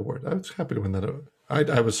like that award. I was happy to win that.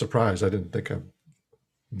 I was surprised. I didn't think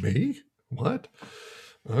me? What?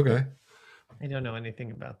 Okay. I don't know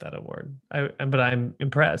anything about that award, but I'm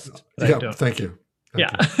impressed. Yeah, thank you. Yeah.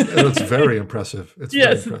 It's very impressive. It's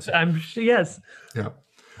very impressive. Yes. Yeah.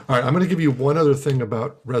 All right. I'm going to give you one other thing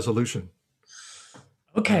about resolution.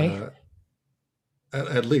 Okay.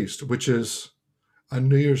 At least, which is a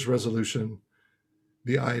New Year's resolution,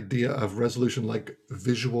 the idea of resolution like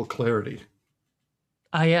visual clarity.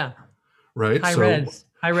 Yeah. Right? High res,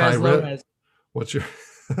 low res. What's your...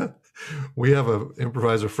 We have an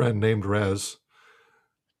improviser friend named Rez.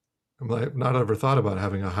 I've not ever thought about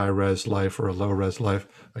having a high res life or a low res life.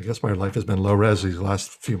 I guess my life has been low res these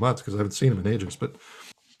last few months because I haven't seen him in ages. But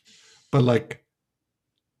like,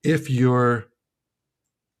 if you're...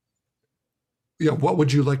 what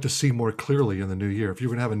would you like to see more clearly in the new year? If you're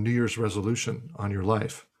going to have a New Year's resolution on your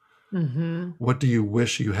life, what do you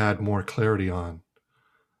wish you had more clarity on?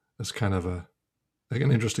 That's kind of an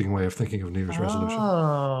interesting way of thinking of New Year's resolution.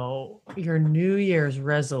 Oh, your New Year's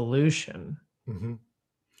resolution.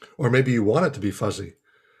 Or maybe you want it to be fuzzy.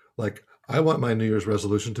 Like, I want my New Year's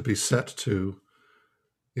resolution to be set to,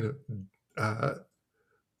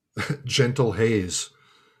 gentle haze.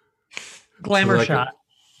 Glamour shot.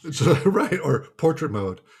 Right, or portrait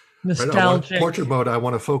mode. Nostalgic. Right? Portrait mode, I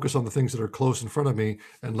want to focus on the things that are close in front of me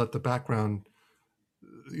and let the background,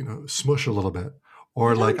 smush a little bit.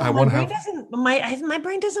 Or like, I want to have... My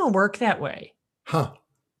brain doesn't work that way. Huh.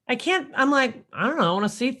 I can't, I'm like, I don't know, I want to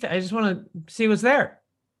see, I just want to see what's there.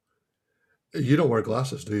 You don't wear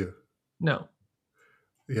glasses, do you? No.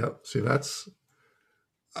 Yeah, see, that's...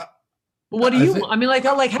 What do you? I mean, like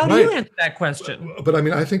how do you answer that question? But I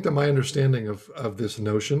mean, I think that my understanding of this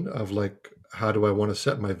notion of like, how do I want to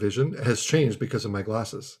set my vision has changed because of my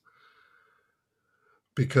glasses.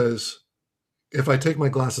 because if I take my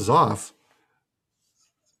glasses off,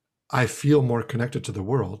 I feel more connected to the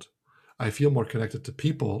world. I feel more connected to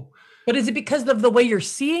people. But is it because of the way you're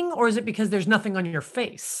seeing, or is it because there's nothing on your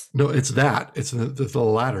face? No, it's that. It's the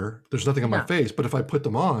latter. There's nothing on my Yeah. face. But if I put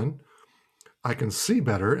them on, I can see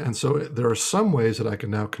better. And so there are some ways that I can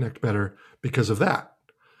now connect better because of that.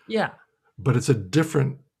 Yeah. But it's a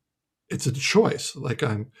choice.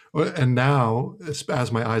 And now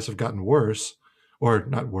as my eyes have gotten worse, or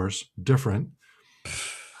not worse, different,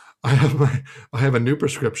 I have a new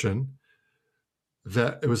prescription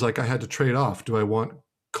that it was like I had to trade off. Do I want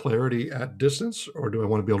clarity at distance, or do I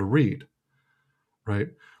want to be able to read? Right.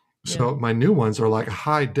 So my new ones are like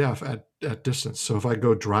high def at distance. So if I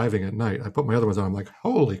go driving at night, I put my other ones on, I'm like,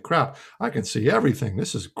 holy crap, I can see everything.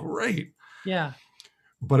 This is great. Yeah.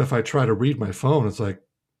 But if I try to read my phone, it's like,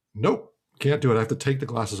 nope, can't do it. I have to take the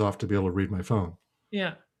glasses off to be able to read my phone.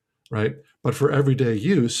 Yeah. Right. But for everyday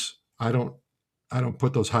use, I don't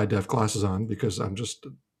put those high def glasses on because I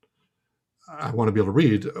want to be able to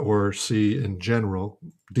read or see in general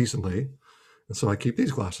decently. And so I keep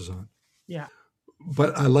these glasses on. Yeah.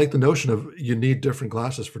 But I like the notion of you need different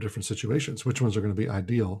glasses for different situations. Which ones are going to be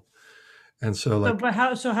ideal? And so,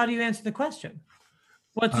 how do you answer the question?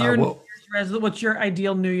 What's your what's your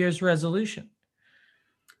ideal New Year's resolution?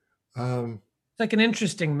 It's like an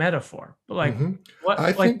interesting metaphor, but like what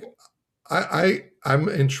I think I'm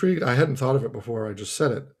intrigued. I hadn't thought of it before. I just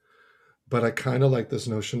said it, but I kind of like this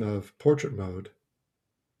notion of portrait mode,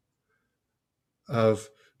 of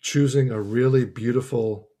choosing a really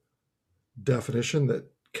beautiful definition that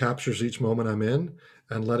captures each moment I'm in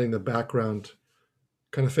and letting the background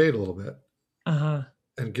kind of fade a little bit.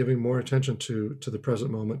 And giving more attention to the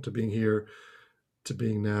present moment, to being here, to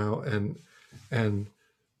being now, and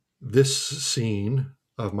this scene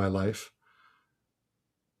of my life,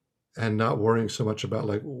 and not worrying so much about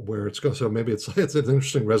like where it's going. So maybe it's an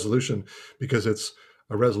interesting resolution because it's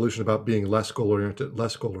a resolution about being less goal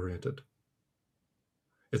oriented.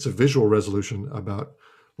 It's a visual resolution about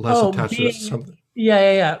less attached to something.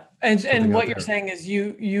 Yeah. And what you're saying is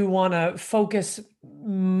you want to focus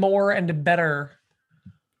more and better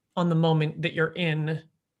on the moment that you're in,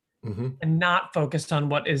 and not focused on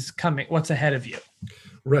what is coming, what's ahead of you.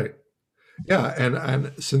 Right. Yeah.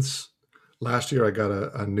 And since last year I got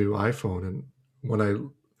a new iPhone, and when I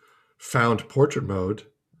found portrait mode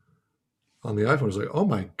on the iPhone, I was like, oh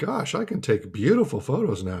my gosh, I can take beautiful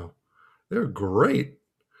photos now. They're great.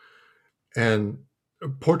 And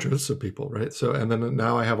portraits of people, right? So, and then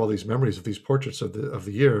now I have all these memories of these portraits of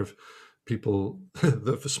the year of people,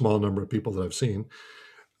 the small number of people that I've seen,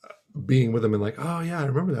 being with them and like, oh yeah, I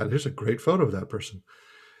remember that. Here's a great photo of that person.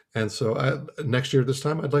 And so next year, this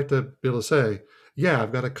time, I'd like to be able to say, yeah,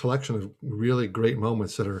 I've got a collection of really great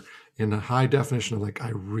moments that are in a high definition of like,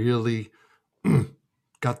 I really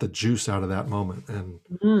got the juice out of that moment. And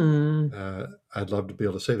I'd love to be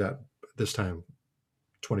able to say that this time,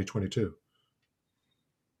 2022.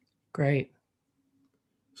 Great.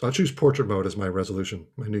 So I'll choose portrait mode as my resolution,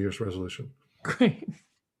 my New Year's resolution. Great.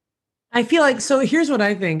 I feel like, so here's what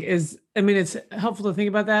I think is, I mean, it's helpful to think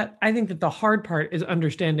about that. I think that the hard part is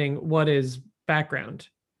understanding what is background.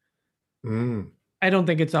 I don't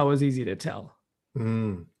think it's always easy to tell.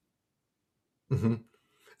 And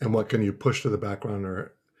what can you push to the background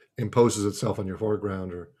or imposes itself on your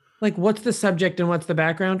foreground, or like what's the subject and what's the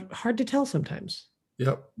background? Hard to tell sometimes.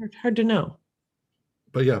 Yep. Hard to know.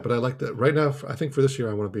 But yeah, but I like that. Right now, I think for this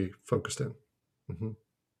year, I want to be focused in.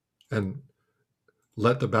 And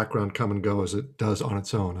let the background come and go as it does on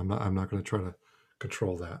its own. I'm not going to try to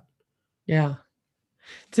control that. Yeah.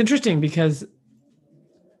 It's interesting because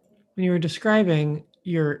when you were describing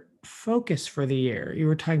your focus for the year, you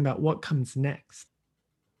were talking about what comes next.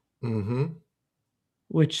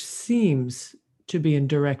 Which seems to be in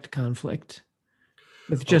direct conflict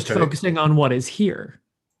with just focusing on what is here.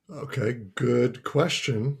 Okay, good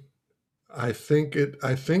question. I think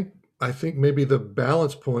maybe the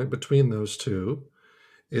balance point between those two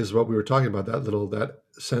is what we were talking about, that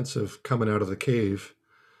sense of coming out of the cave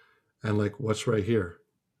and like, what's right here,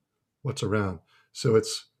 what's around. So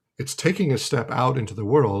it's taking a step out into the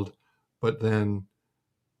world, but then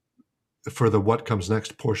for the what comes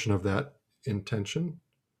next portion of that intention,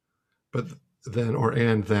 but then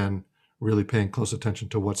really paying close attention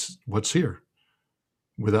to what's here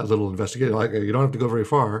with that little investigation. Like, you don't have to go very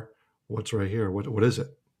far. What's right here? What is it?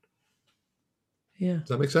 Yeah. Does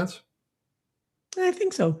that make sense? I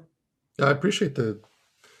think so. I appreciate the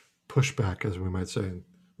pushback, as we might say, in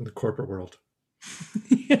the corporate world.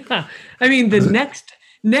 Yeah. I mean, the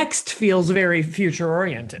next feels very future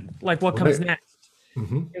oriented. Like what comes next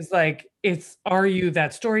is like, are you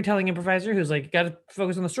that storytelling improviser who's like, you got to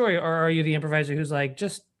focus on the story, or are you the improviser who's like,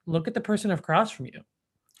 just look at the person across from you?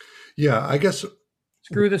 Yeah, I guess.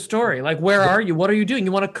 Screw the story. Like, where are you? What are you doing?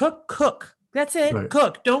 You want to cook? Cook. That's it. Right.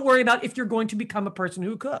 Cook. Don't worry about if you're going to become a person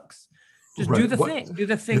who cooks. Just do the thing. Do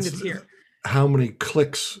the thing that's here. How many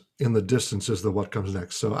clicks in the distance is the what comes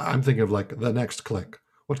next? So I'm thinking of like the next click.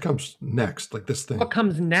 What comes next? Like this thing. What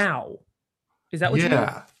comes now? Is that what you mean?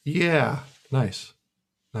 Yeah. Nice.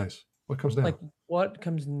 What comes now? Like, what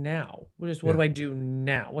comes now? What do I do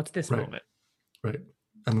now? What's this moment? Right.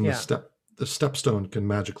 And then the stepstone can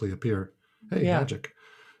magically appear. Hey, magic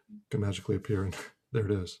can magically appear, and there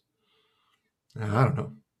it is. I don't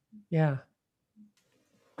know. Yeah.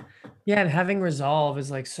 Yeah, and having resolve is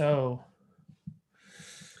like so. I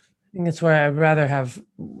think that's where I'd rather have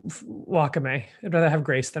Wakame. I'd rather have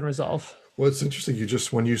grace than resolve. Well, it's interesting.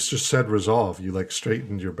 When you just said resolve, you like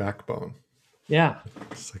straightened your backbone. Yeah.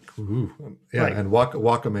 It's like, ooh. Yeah. Right. And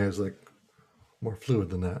Wakame is like more fluid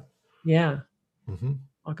than that. Yeah. Mm-hmm.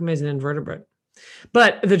 Wakame is an invertebrate.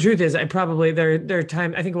 But the truth is, I probably, there are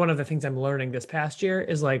times, I think one of the things I'm learning this past year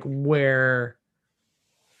is like where,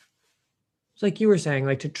 it's like you were saying,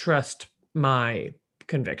 like to trust my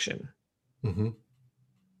conviction. Mm-hmm.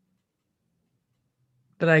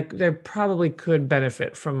 That there probably could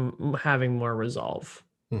benefit from having more resolve.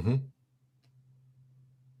 Mm-hmm.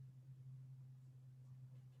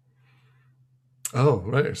 Oh,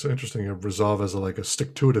 right. It's interesting. Resolve as like a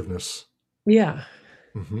stick-to-itiveness. Yeah.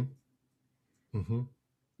 Mm-hmm. Mm-hmm.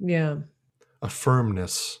 Yeah. A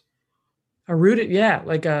firmness. A rooted,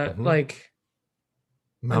 like a like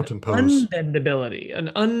mountain pose. Unbendability.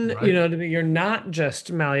 You're not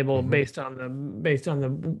just malleable based on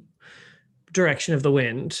the direction of the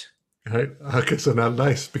wind. Right. Okay, so now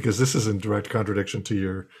nice, because this is in direct contradiction to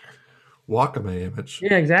your Wakame image.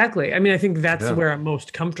 Yeah, exactly. I mean, I think that's where I'm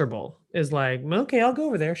most comfortable is like, okay, I'll go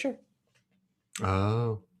over there. Sure.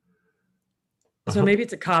 Oh. So maybe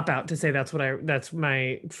it's a cop out to say that's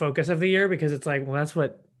my focus of the year, because it's like, well, that's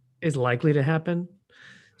what is likely to happen.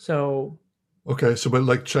 So. Okay. So, but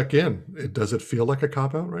like check in, does it feel like a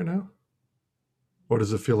cop out right now? Or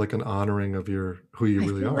does it feel like an honoring of who you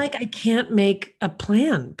really are? Like I can't make a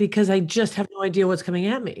plan because I just have no idea what's coming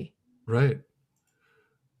at me. Right.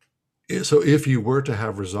 So if you were to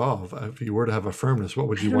have resolve, if you were to have a firmness, what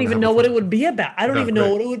would you want to have? I don't even know what it would be about. I don't even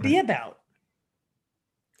know what it would be about.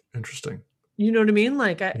 Interesting. You know what I mean?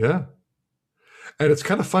 Like yeah. And it's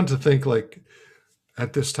kind of fun to think like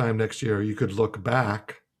at this time next year, you could look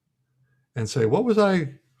back and say, what was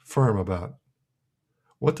I firm about?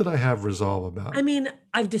 What did I have resolve about? I mean,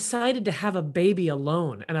 I've decided to have a baby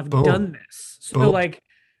alone, and I've done this. So like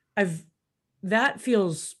that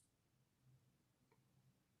feels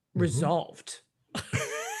resolved.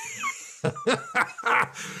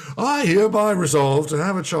 I hereby resolve to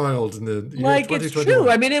have a child in the year like it's true.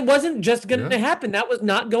 I mean, it wasn't just going to happen. That was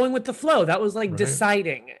not going with the flow. That was like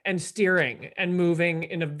deciding and steering and moving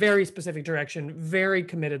in a very specific direction, very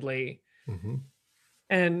committedly. Mm-hmm.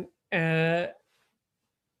 And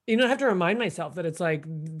I have to remind myself that it's like,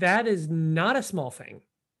 that is not a small thing.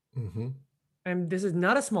 Mm-hmm. This is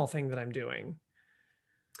not a small thing that I'm doing.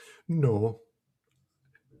 No,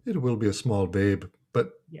 it will be a small babe,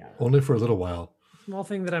 but only for a little while. Small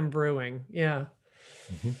thing that I'm brewing. Yeah.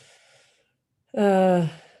 Mm-hmm. I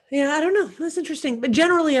don't know. That's interesting. But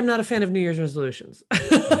generally, I'm not a fan of New Year's resolutions.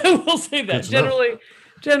 I will say that.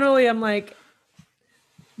 Generally, I'm like,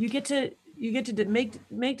 you get to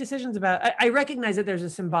make decisions about. I recognize that there's a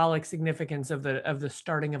symbolic significance of the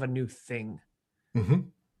starting of a new thing,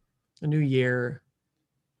 a new year.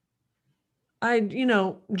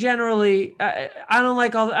 Generally, I don't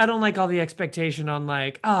like all the expectation on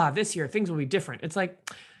like, this year things will be different. It's like,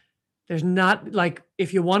 there's not like,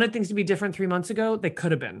 if you wanted things to be different 3 months ago, they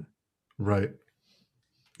could have been. Right.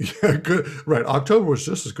 Yeah, good. Right. October was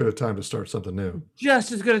just as good a time to start something new.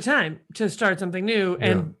 Just as good a time to start something new.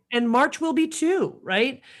 And March will be too,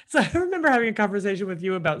 right? So I remember having a conversation with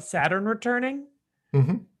you about Saturn returning.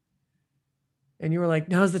 Mm-hmm. And you were like,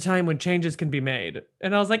 now's the time when changes can be made.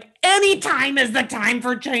 And I was like, any time is the time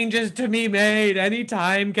for changes to be made. Any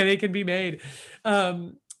time they can be made.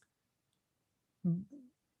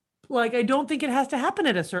 Like, I don't think it has to happen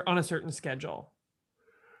on a certain schedule.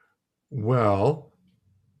 Well,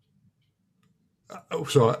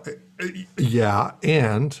 so yeah.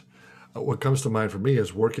 And what comes to mind for me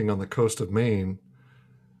is working on the coast of Maine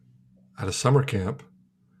at a summer camp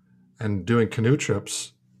and doing canoe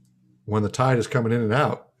trips when the tide is coming in and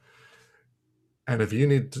out. And if you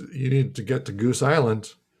need to get to Goose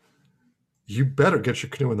Island, you better get your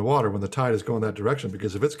canoe in the water when the tide is going that direction,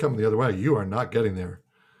 because if it's coming the other way, you are not getting there.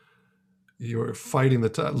 you're fighting the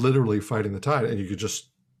tide, literally fighting the tide, and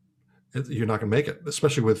you're not going to make it,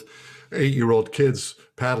 especially with 8-year-old kids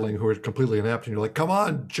paddling who are completely inept. And you're like, come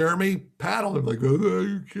on, Jeremy, paddle. I'm like, oh,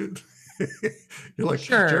 you kid. You're like,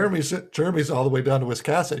 Sure. Jeremy's all the way down to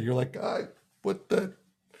Wisconsin. You're like, what the,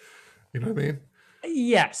 you know what I mean?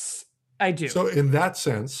 Yes, I do. So in that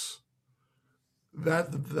sense,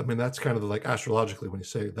 that's kind of like astrologically when you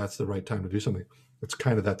say that's the right time to do something. It's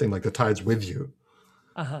kind of that thing, like the tide's with you.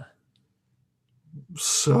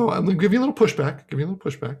 So I'm going to give you a little pushback.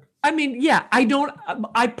 I mean, yeah,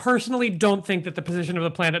 I personally don't think that the position of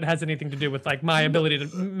the planet has anything to do with like my ability to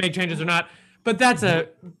make changes or not, but that's a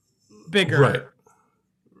bigger, right,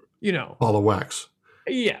 ball of wax.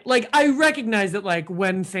 Yeah. Like I recognize that like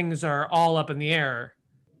when things are all up in the air,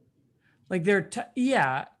 like there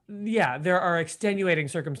are extenuating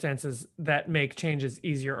circumstances that make changes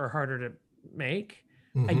easier or harder to make.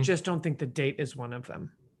 I just don't think the date is one of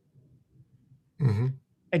them.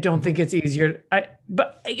 I don't think it's easier.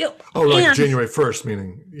 January 1st,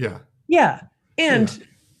 meaning, yeah. Yeah. And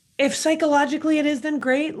if psychologically it is, then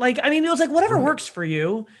great. Like, I mean, it was like whatever works for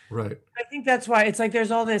you. Right. I think that's why it's like there's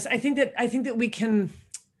all this. I think that we can.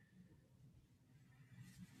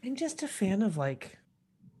 I'm just a fan of like,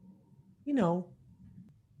 I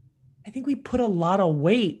think we put a lot of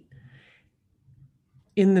weight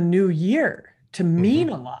in the new year to mean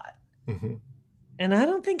a lot. And I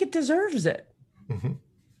don't think it deserves it.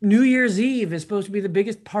 New Year's Eve is supposed to be the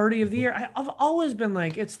biggest party of the year. I've always been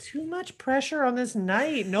like, it's too much pressure on this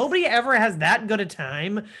night. Nobody ever has that good a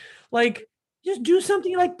time. Like, just do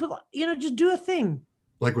something like, just do a thing.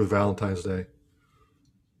 Like with Valentine's Day.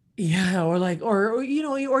 Yeah, or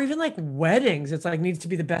even like weddings. It's like needs to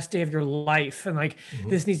be the best day of your life. And like,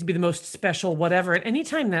 this needs to be the most special, whatever. And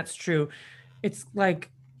anytime that's true, it's like,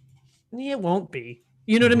 it won't be.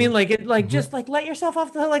 You know what I mean? Like it, like just like let yourself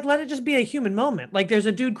off the like let it just be a human moment. Like there's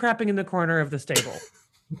a dude crapping in the corner of the stable.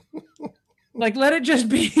 Like let it just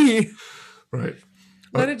be. Right.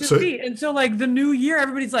 Let it just be. And so like the new year,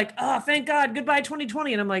 everybody's like, oh, thank God, goodbye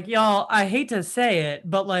 2020. And I'm like, y'all, I hate to say it,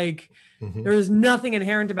 but like there is nothing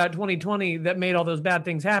inherent about 2020 that made all those bad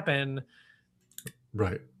things happen.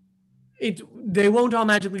 Right. They won't all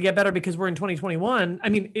magically get better because we're in 2021. I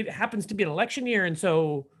mean, it happens to be an election year, and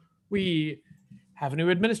so we have a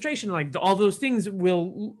new administration. Like all those things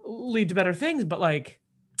will lead to better things, but like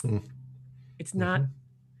it's not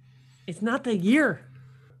the year.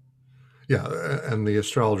 Yeah, and the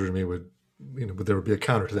astrologer to me would, but there would be a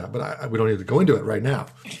counter to that. But we don't need to go into it right now.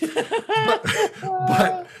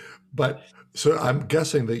 but so I'm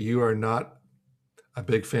guessing that you are not a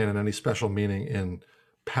big fan in any special meaning in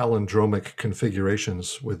palindromic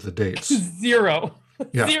configurations with the dates. Zero.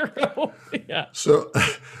 Yeah. Zero. Yeah. So,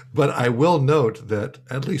 but I will note that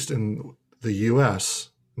at least in the U.S.,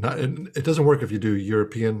 it doesn't work if you do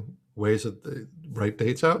European ways that they write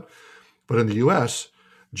dates out, but in the U.S.,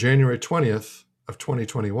 January 20th of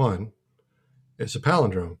 2021 is a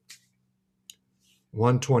palindrome,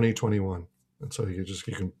 1/20/21, and so you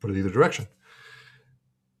can put it either direction.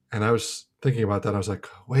 And I was thinking about that. I was like,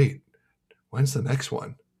 wait, when's the next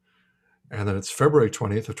one? And then it's February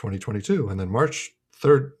 20th of 2022, and then March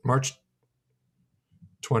 20th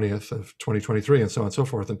of 2023, and so on and so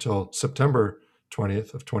forth until September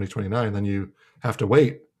 20th of 2029. Then you have to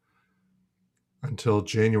wait until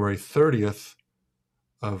January 30th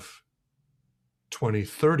of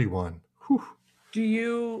 2031. Whew.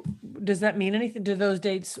 Does that mean anything?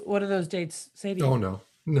 What do those dates say to you? Oh,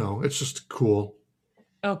 no, it's just cool.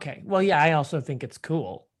 Okay. Well, yeah, I also think it's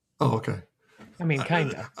cool. Oh, okay. I mean,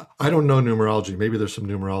 kind of. I don't know numerology. Maybe there's some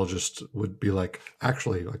numerologists would be like,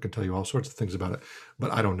 actually, I can tell you all sorts of things about it,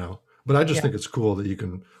 but I don't know. But I just think it's cool that you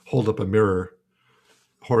can hold up a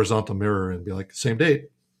horizontal mirror, and be like, same date.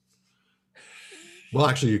 Well,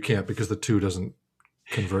 actually, you can't because the 2 doesn't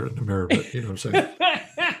convert into mirror, but you know what I'm saying?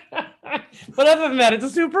 But other than that, it's a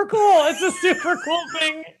super cool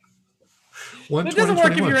thing. It doesn't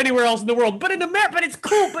work if you're anywhere else in the world, but in America, but it's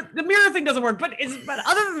cool. But the mirror thing doesn't work. But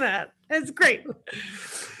other than that, it's great.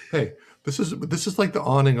 Hey, this is like the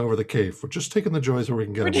awning over the cave. We're just taking the joys where we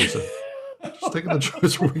can get them. Lisa. Just taking the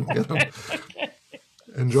joys where we can get them. Okay.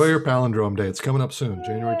 Enjoy your palindrome day. It's coming up soon,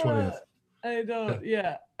 January 20th. I don't.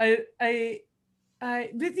 Yeah. It's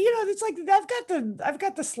like I've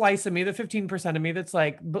got the slice of me, the 15% of me that's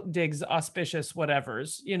like digs auspicious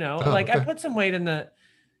whatever's. Okay. I put some weight in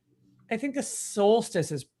I think the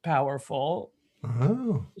solstice is powerful.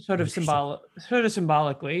 Oh, sort of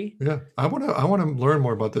symbolically. Yeah, I want to learn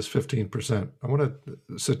more about this 15%. I want to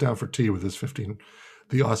sit down for tea with this 15,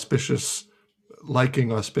 the auspicious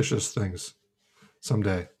things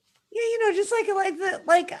someday. Yeah, just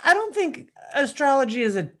I don't think astrology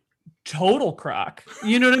is a total crock.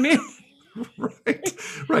 You know what I mean?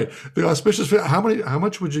 Right. The auspicious. How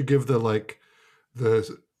much would you give the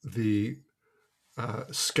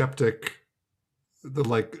skeptic, the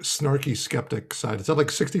snarky skeptic side? Is that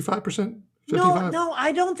 65%? 55? No,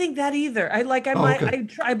 I don't think that either.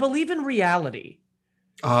 I believe in reality.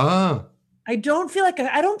 Ah. I don't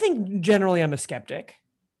think generally I'm a skeptic.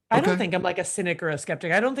 I don't think I'm a cynic or a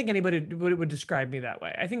skeptic. I don't think anybody would describe me that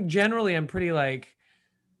way. I think generally I'm pretty I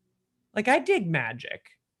dig magic.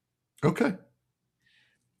 Okay.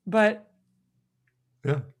 But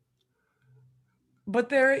yeah. But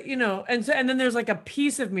there, and then there's a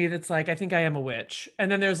piece of me that's I think I am a witch.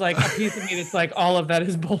 And then there's a piece of me that's all of that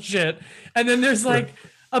is bullshit. And then there's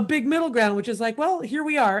a big middle ground, which is well, here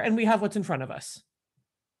we are and we have what's in front of us.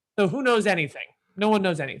 So who knows anything? No one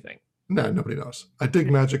knows anything. No, nobody knows. I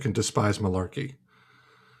dig magic and despise malarkey.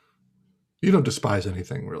 You don't despise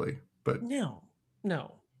anything really, but no.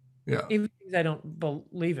 Yeah. Even things I don't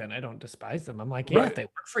believe in, I don't despise them. I'm if they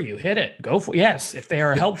work for you, hit it. Go for yes. If they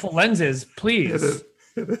are helpful lenses, please.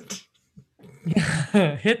 Hit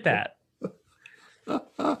it. Hit that.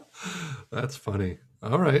 That's funny.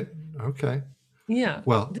 All right. Okay. Yeah.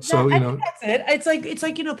 Well, that's it. It's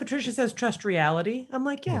Patricia says trust reality. I'm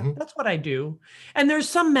that's what I do. And there's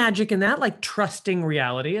some magic in that, trusting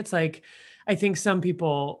reality. It's I think some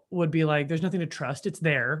people would be there's nothing to trust. It's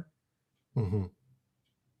there. Mm-hmm.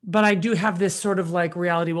 But I do have this sort of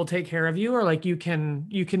reality will take care of you, or you can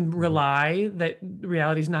rely that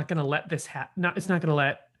reality's not going to let this happen. It's not going to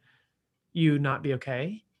let you not be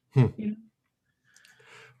okay.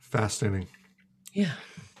 Fascinating. Yeah.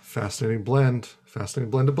 Fascinating blend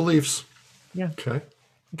of beliefs. Yeah. Okay.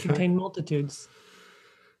 Contain multitudes.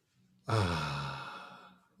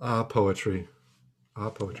 Poetry.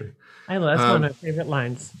 Poetry. I love that's one of my favorite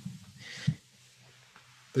lines.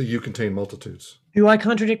 That you contain multitudes. Do I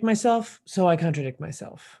contradict myself? So I contradict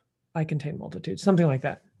myself. I contain multitudes. Something like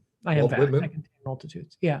that. I am that. I contain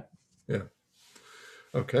multitudes. Yeah. Yeah.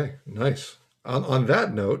 Okay. Nice. On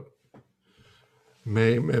that note,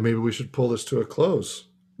 maybe we should pull this to a close.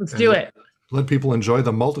 Let's do it. Let people enjoy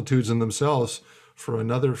the multitudes in themselves for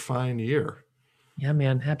another fine year. Yeah,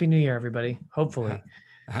 man. Happy New Year, everybody. Hopefully.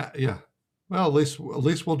 Yeah. Well, at least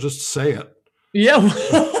we'll just say it. Yeah.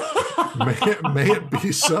 may it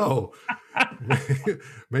be so.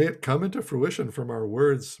 May it come into fruition from our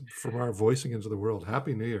words, from our voicing into the world.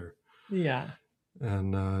 Happy New Year. Yeah.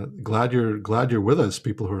 And glad you're with us,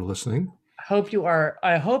 people who are listening. I hope you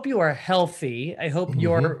are healthy. I hope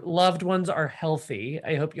your loved ones are healthy.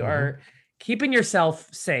 I hope you are keeping yourself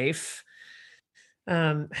safe.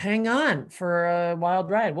 Hang on for a wild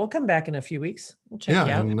ride. We'll come back in a few weeks. We'll check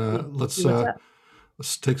you out. And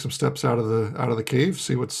let's take some steps out of the cave,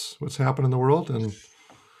 see what's happening in the world, and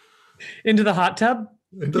into the hot tub.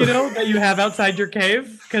 That you have outside your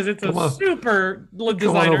cave, because it's super designer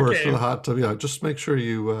come on over cave. To the hot tub. Yeah, just make sure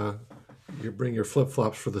you bring your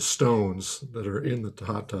flip-flops for the stones that are in the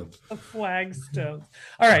hot tub. The flagstones.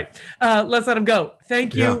 All right, let's let them go.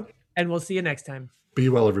 Thank you, and we'll see you next time. Be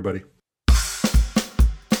well, everybody.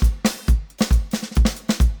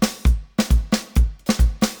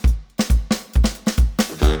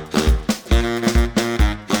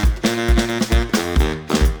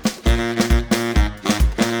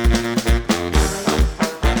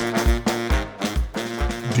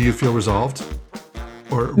 Do you feel resolved?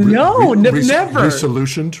 Or never.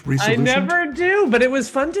 Resolutioned? I never do, but it was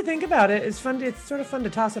fun to think about it. It's fun. It's sort of fun to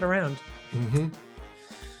toss it around. Mm-hmm.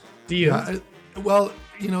 Do you? Yeah, well,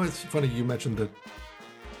 it's funny you mentioned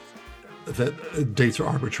that dates are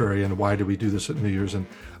arbitrary, and why do we do this at New Year's? And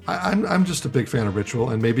I'm just a big fan of ritual,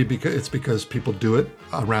 and maybe because people do it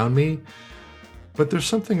around me. But there's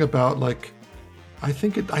something about I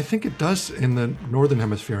think it does in the northern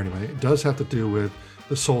hemisphere anyway. It does have to do with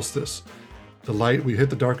the solstice. The light, we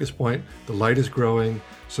hit the darkest point, the light is growing.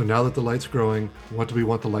 So now that the light's growing, what do we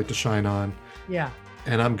want the light to shine on? Yeah.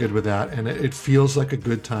 And I'm good with that. And it feels like a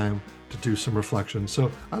good time to do some reflection.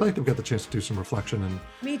 So I like to get the chance to do some reflection. And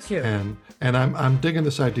me too. And I'm digging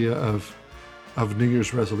this idea of New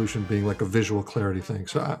Year's resolution being like a visual clarity thing.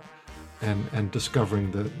 So and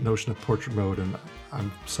discovering the notion of portrait mode, and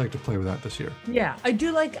I'm psyched to play with that this year. Yeah, I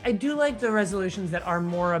do like the resolutions that are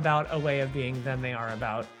more about a way of being than they are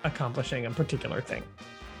about accomplishing a particular thing.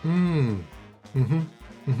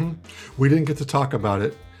 We didn't get to talk about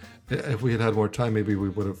it. If we had had more time, maybe we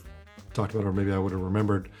would have talked about it, or maybe I would have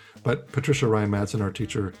remembered. But Patricia Ryan Madsen, our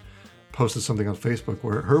teacher, posted something on Facebook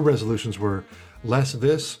where her resolutions were less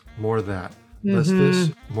this, more that. Less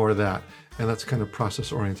this, more that. And that's kind of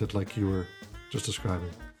process oriented, like you were just describing.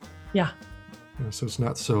 Yeah. So it's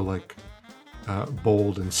not so like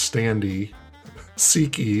bold and standy,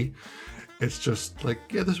 seeky. It's just like,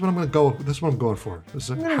 yeah, this is what I'm going to go. This is what I'm going for. This is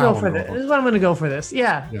I'm going to go for this. This is what I'm going to go for this.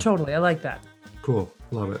 Yeah, totally. I like that. Cool.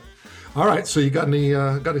 Love it. All right. So you got any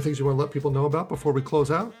things you want to let people know about before we close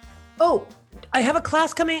out? Oh, I have a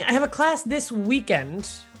class coming. I have a class this weekend.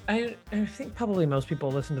 I think probably most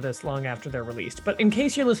people listen to this long after they're released, but in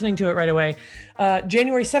case you're listening to it right away,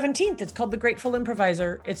 January 17th, it's called The Grateful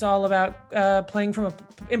Improviser. It's all about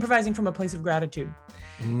improvising from a place of gratitude.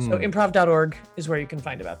 So improv.org is where you can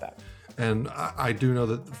find about that. And I do know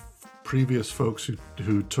that the previous folks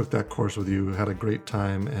who took that course with you had a great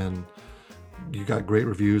time, and you got great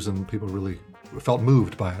reviews, and people really felt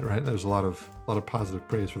moved by it, right? There's a lot of positive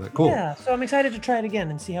praise for that. Cool. Yeah, so I'm excited to try it again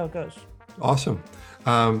and see how it goes. Awesome.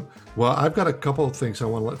 Well, I've got a couple of things I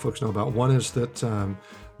want to let folks know about. One is that I'm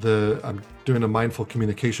doing a mindful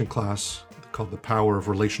communication class called The Power of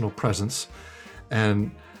Relational Presence,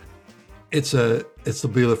 and it'll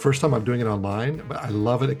be the first time I'm doing it online, but I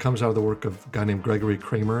love it. It comes out of the work of a guy named Gregory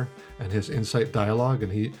Kramer and his Insight Dialogue,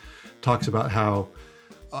 and he talks about how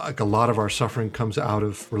like a lot of our suffering comes out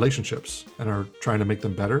of relationships and are trying to make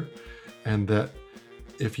them better, and that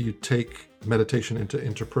if you take meditation into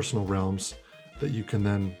interpersonal realms, that you can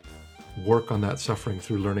then work on that suffering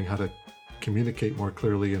through learning how to communicate more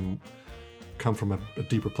clearly and come from a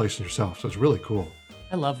deeper place in yourself. So it's really cool.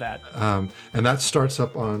 I love that. And that starts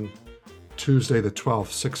up on Tuesday the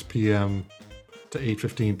 12th, 6 p.m. to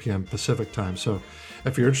 8:15 p.m. Pacific time. So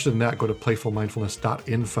if you're interested in that, go to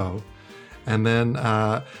playfulmindfulness.info. And then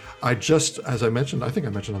as I mentioned, I think I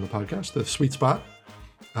mentioned on the podcast, the Sweet Spot.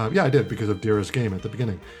 Yeah, I did, because of Dira's game at the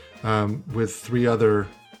beginning. With 3 other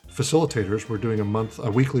facilitators, we're doing a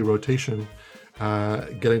weekly rotation,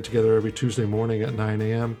 getting together every Tuesday morning at 9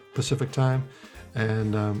 a.m. Pacific time.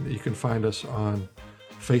 And you can find us on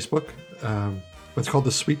Facebook. It's called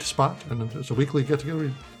the Sweet Spot, and it's a weekly get together.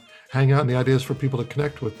 We hang out, and the idea is for people to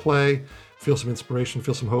connect with play, feel some inspiration,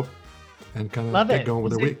 feel some hope, and kind of get going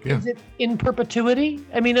with their week. Yeah. Is it in perpetuity?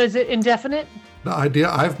 I mean, is it indefinite? The idea,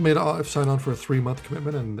 I've signed on for a 3-month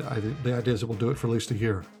commitment, and the idea is that we'll do it for at least a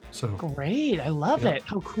year. So great, I love it.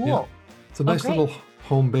 How cool! Yeah. It's a nice little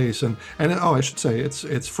home base, and I should say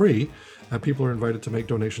it's free. People are invited to make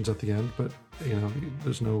donations at the end, but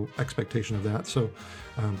there's no expectation of that. So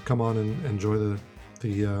come on and enjoy the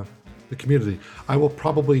community. I will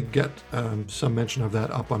probably get some mention of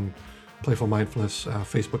that up on Playful Mindfulness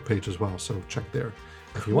Facebook page as well. So check there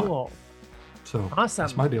if you want. So awesome.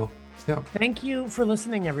 That's my deal. Yeah. Thank you for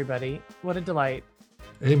listening, everybody. What a delight.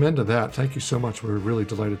 Amen to that. Thank you so much. We're really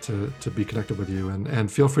delighted to be connected with you. And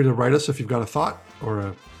feel free to write us if you've got a thought or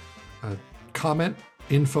a comment.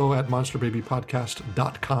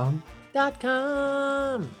 info@monsterbabypodcast.com.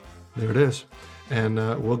 There it is. And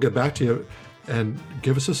we'll get back to you, and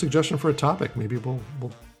give us a suggestion for a topic. Maybe we'll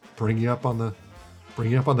bring you up on the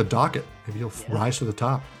docket. Maybe you'll rise to the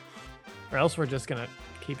top. Or else we're just gonna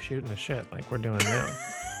keep shooting the shit like we're doing now.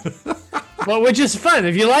 Well, which is fun.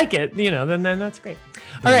 If you like it, then that's great.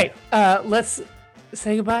 All right, let's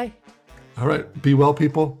say goodbye. All right, be well,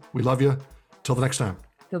 people. We love you. Till the next time.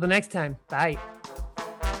 Till the next time. Bye.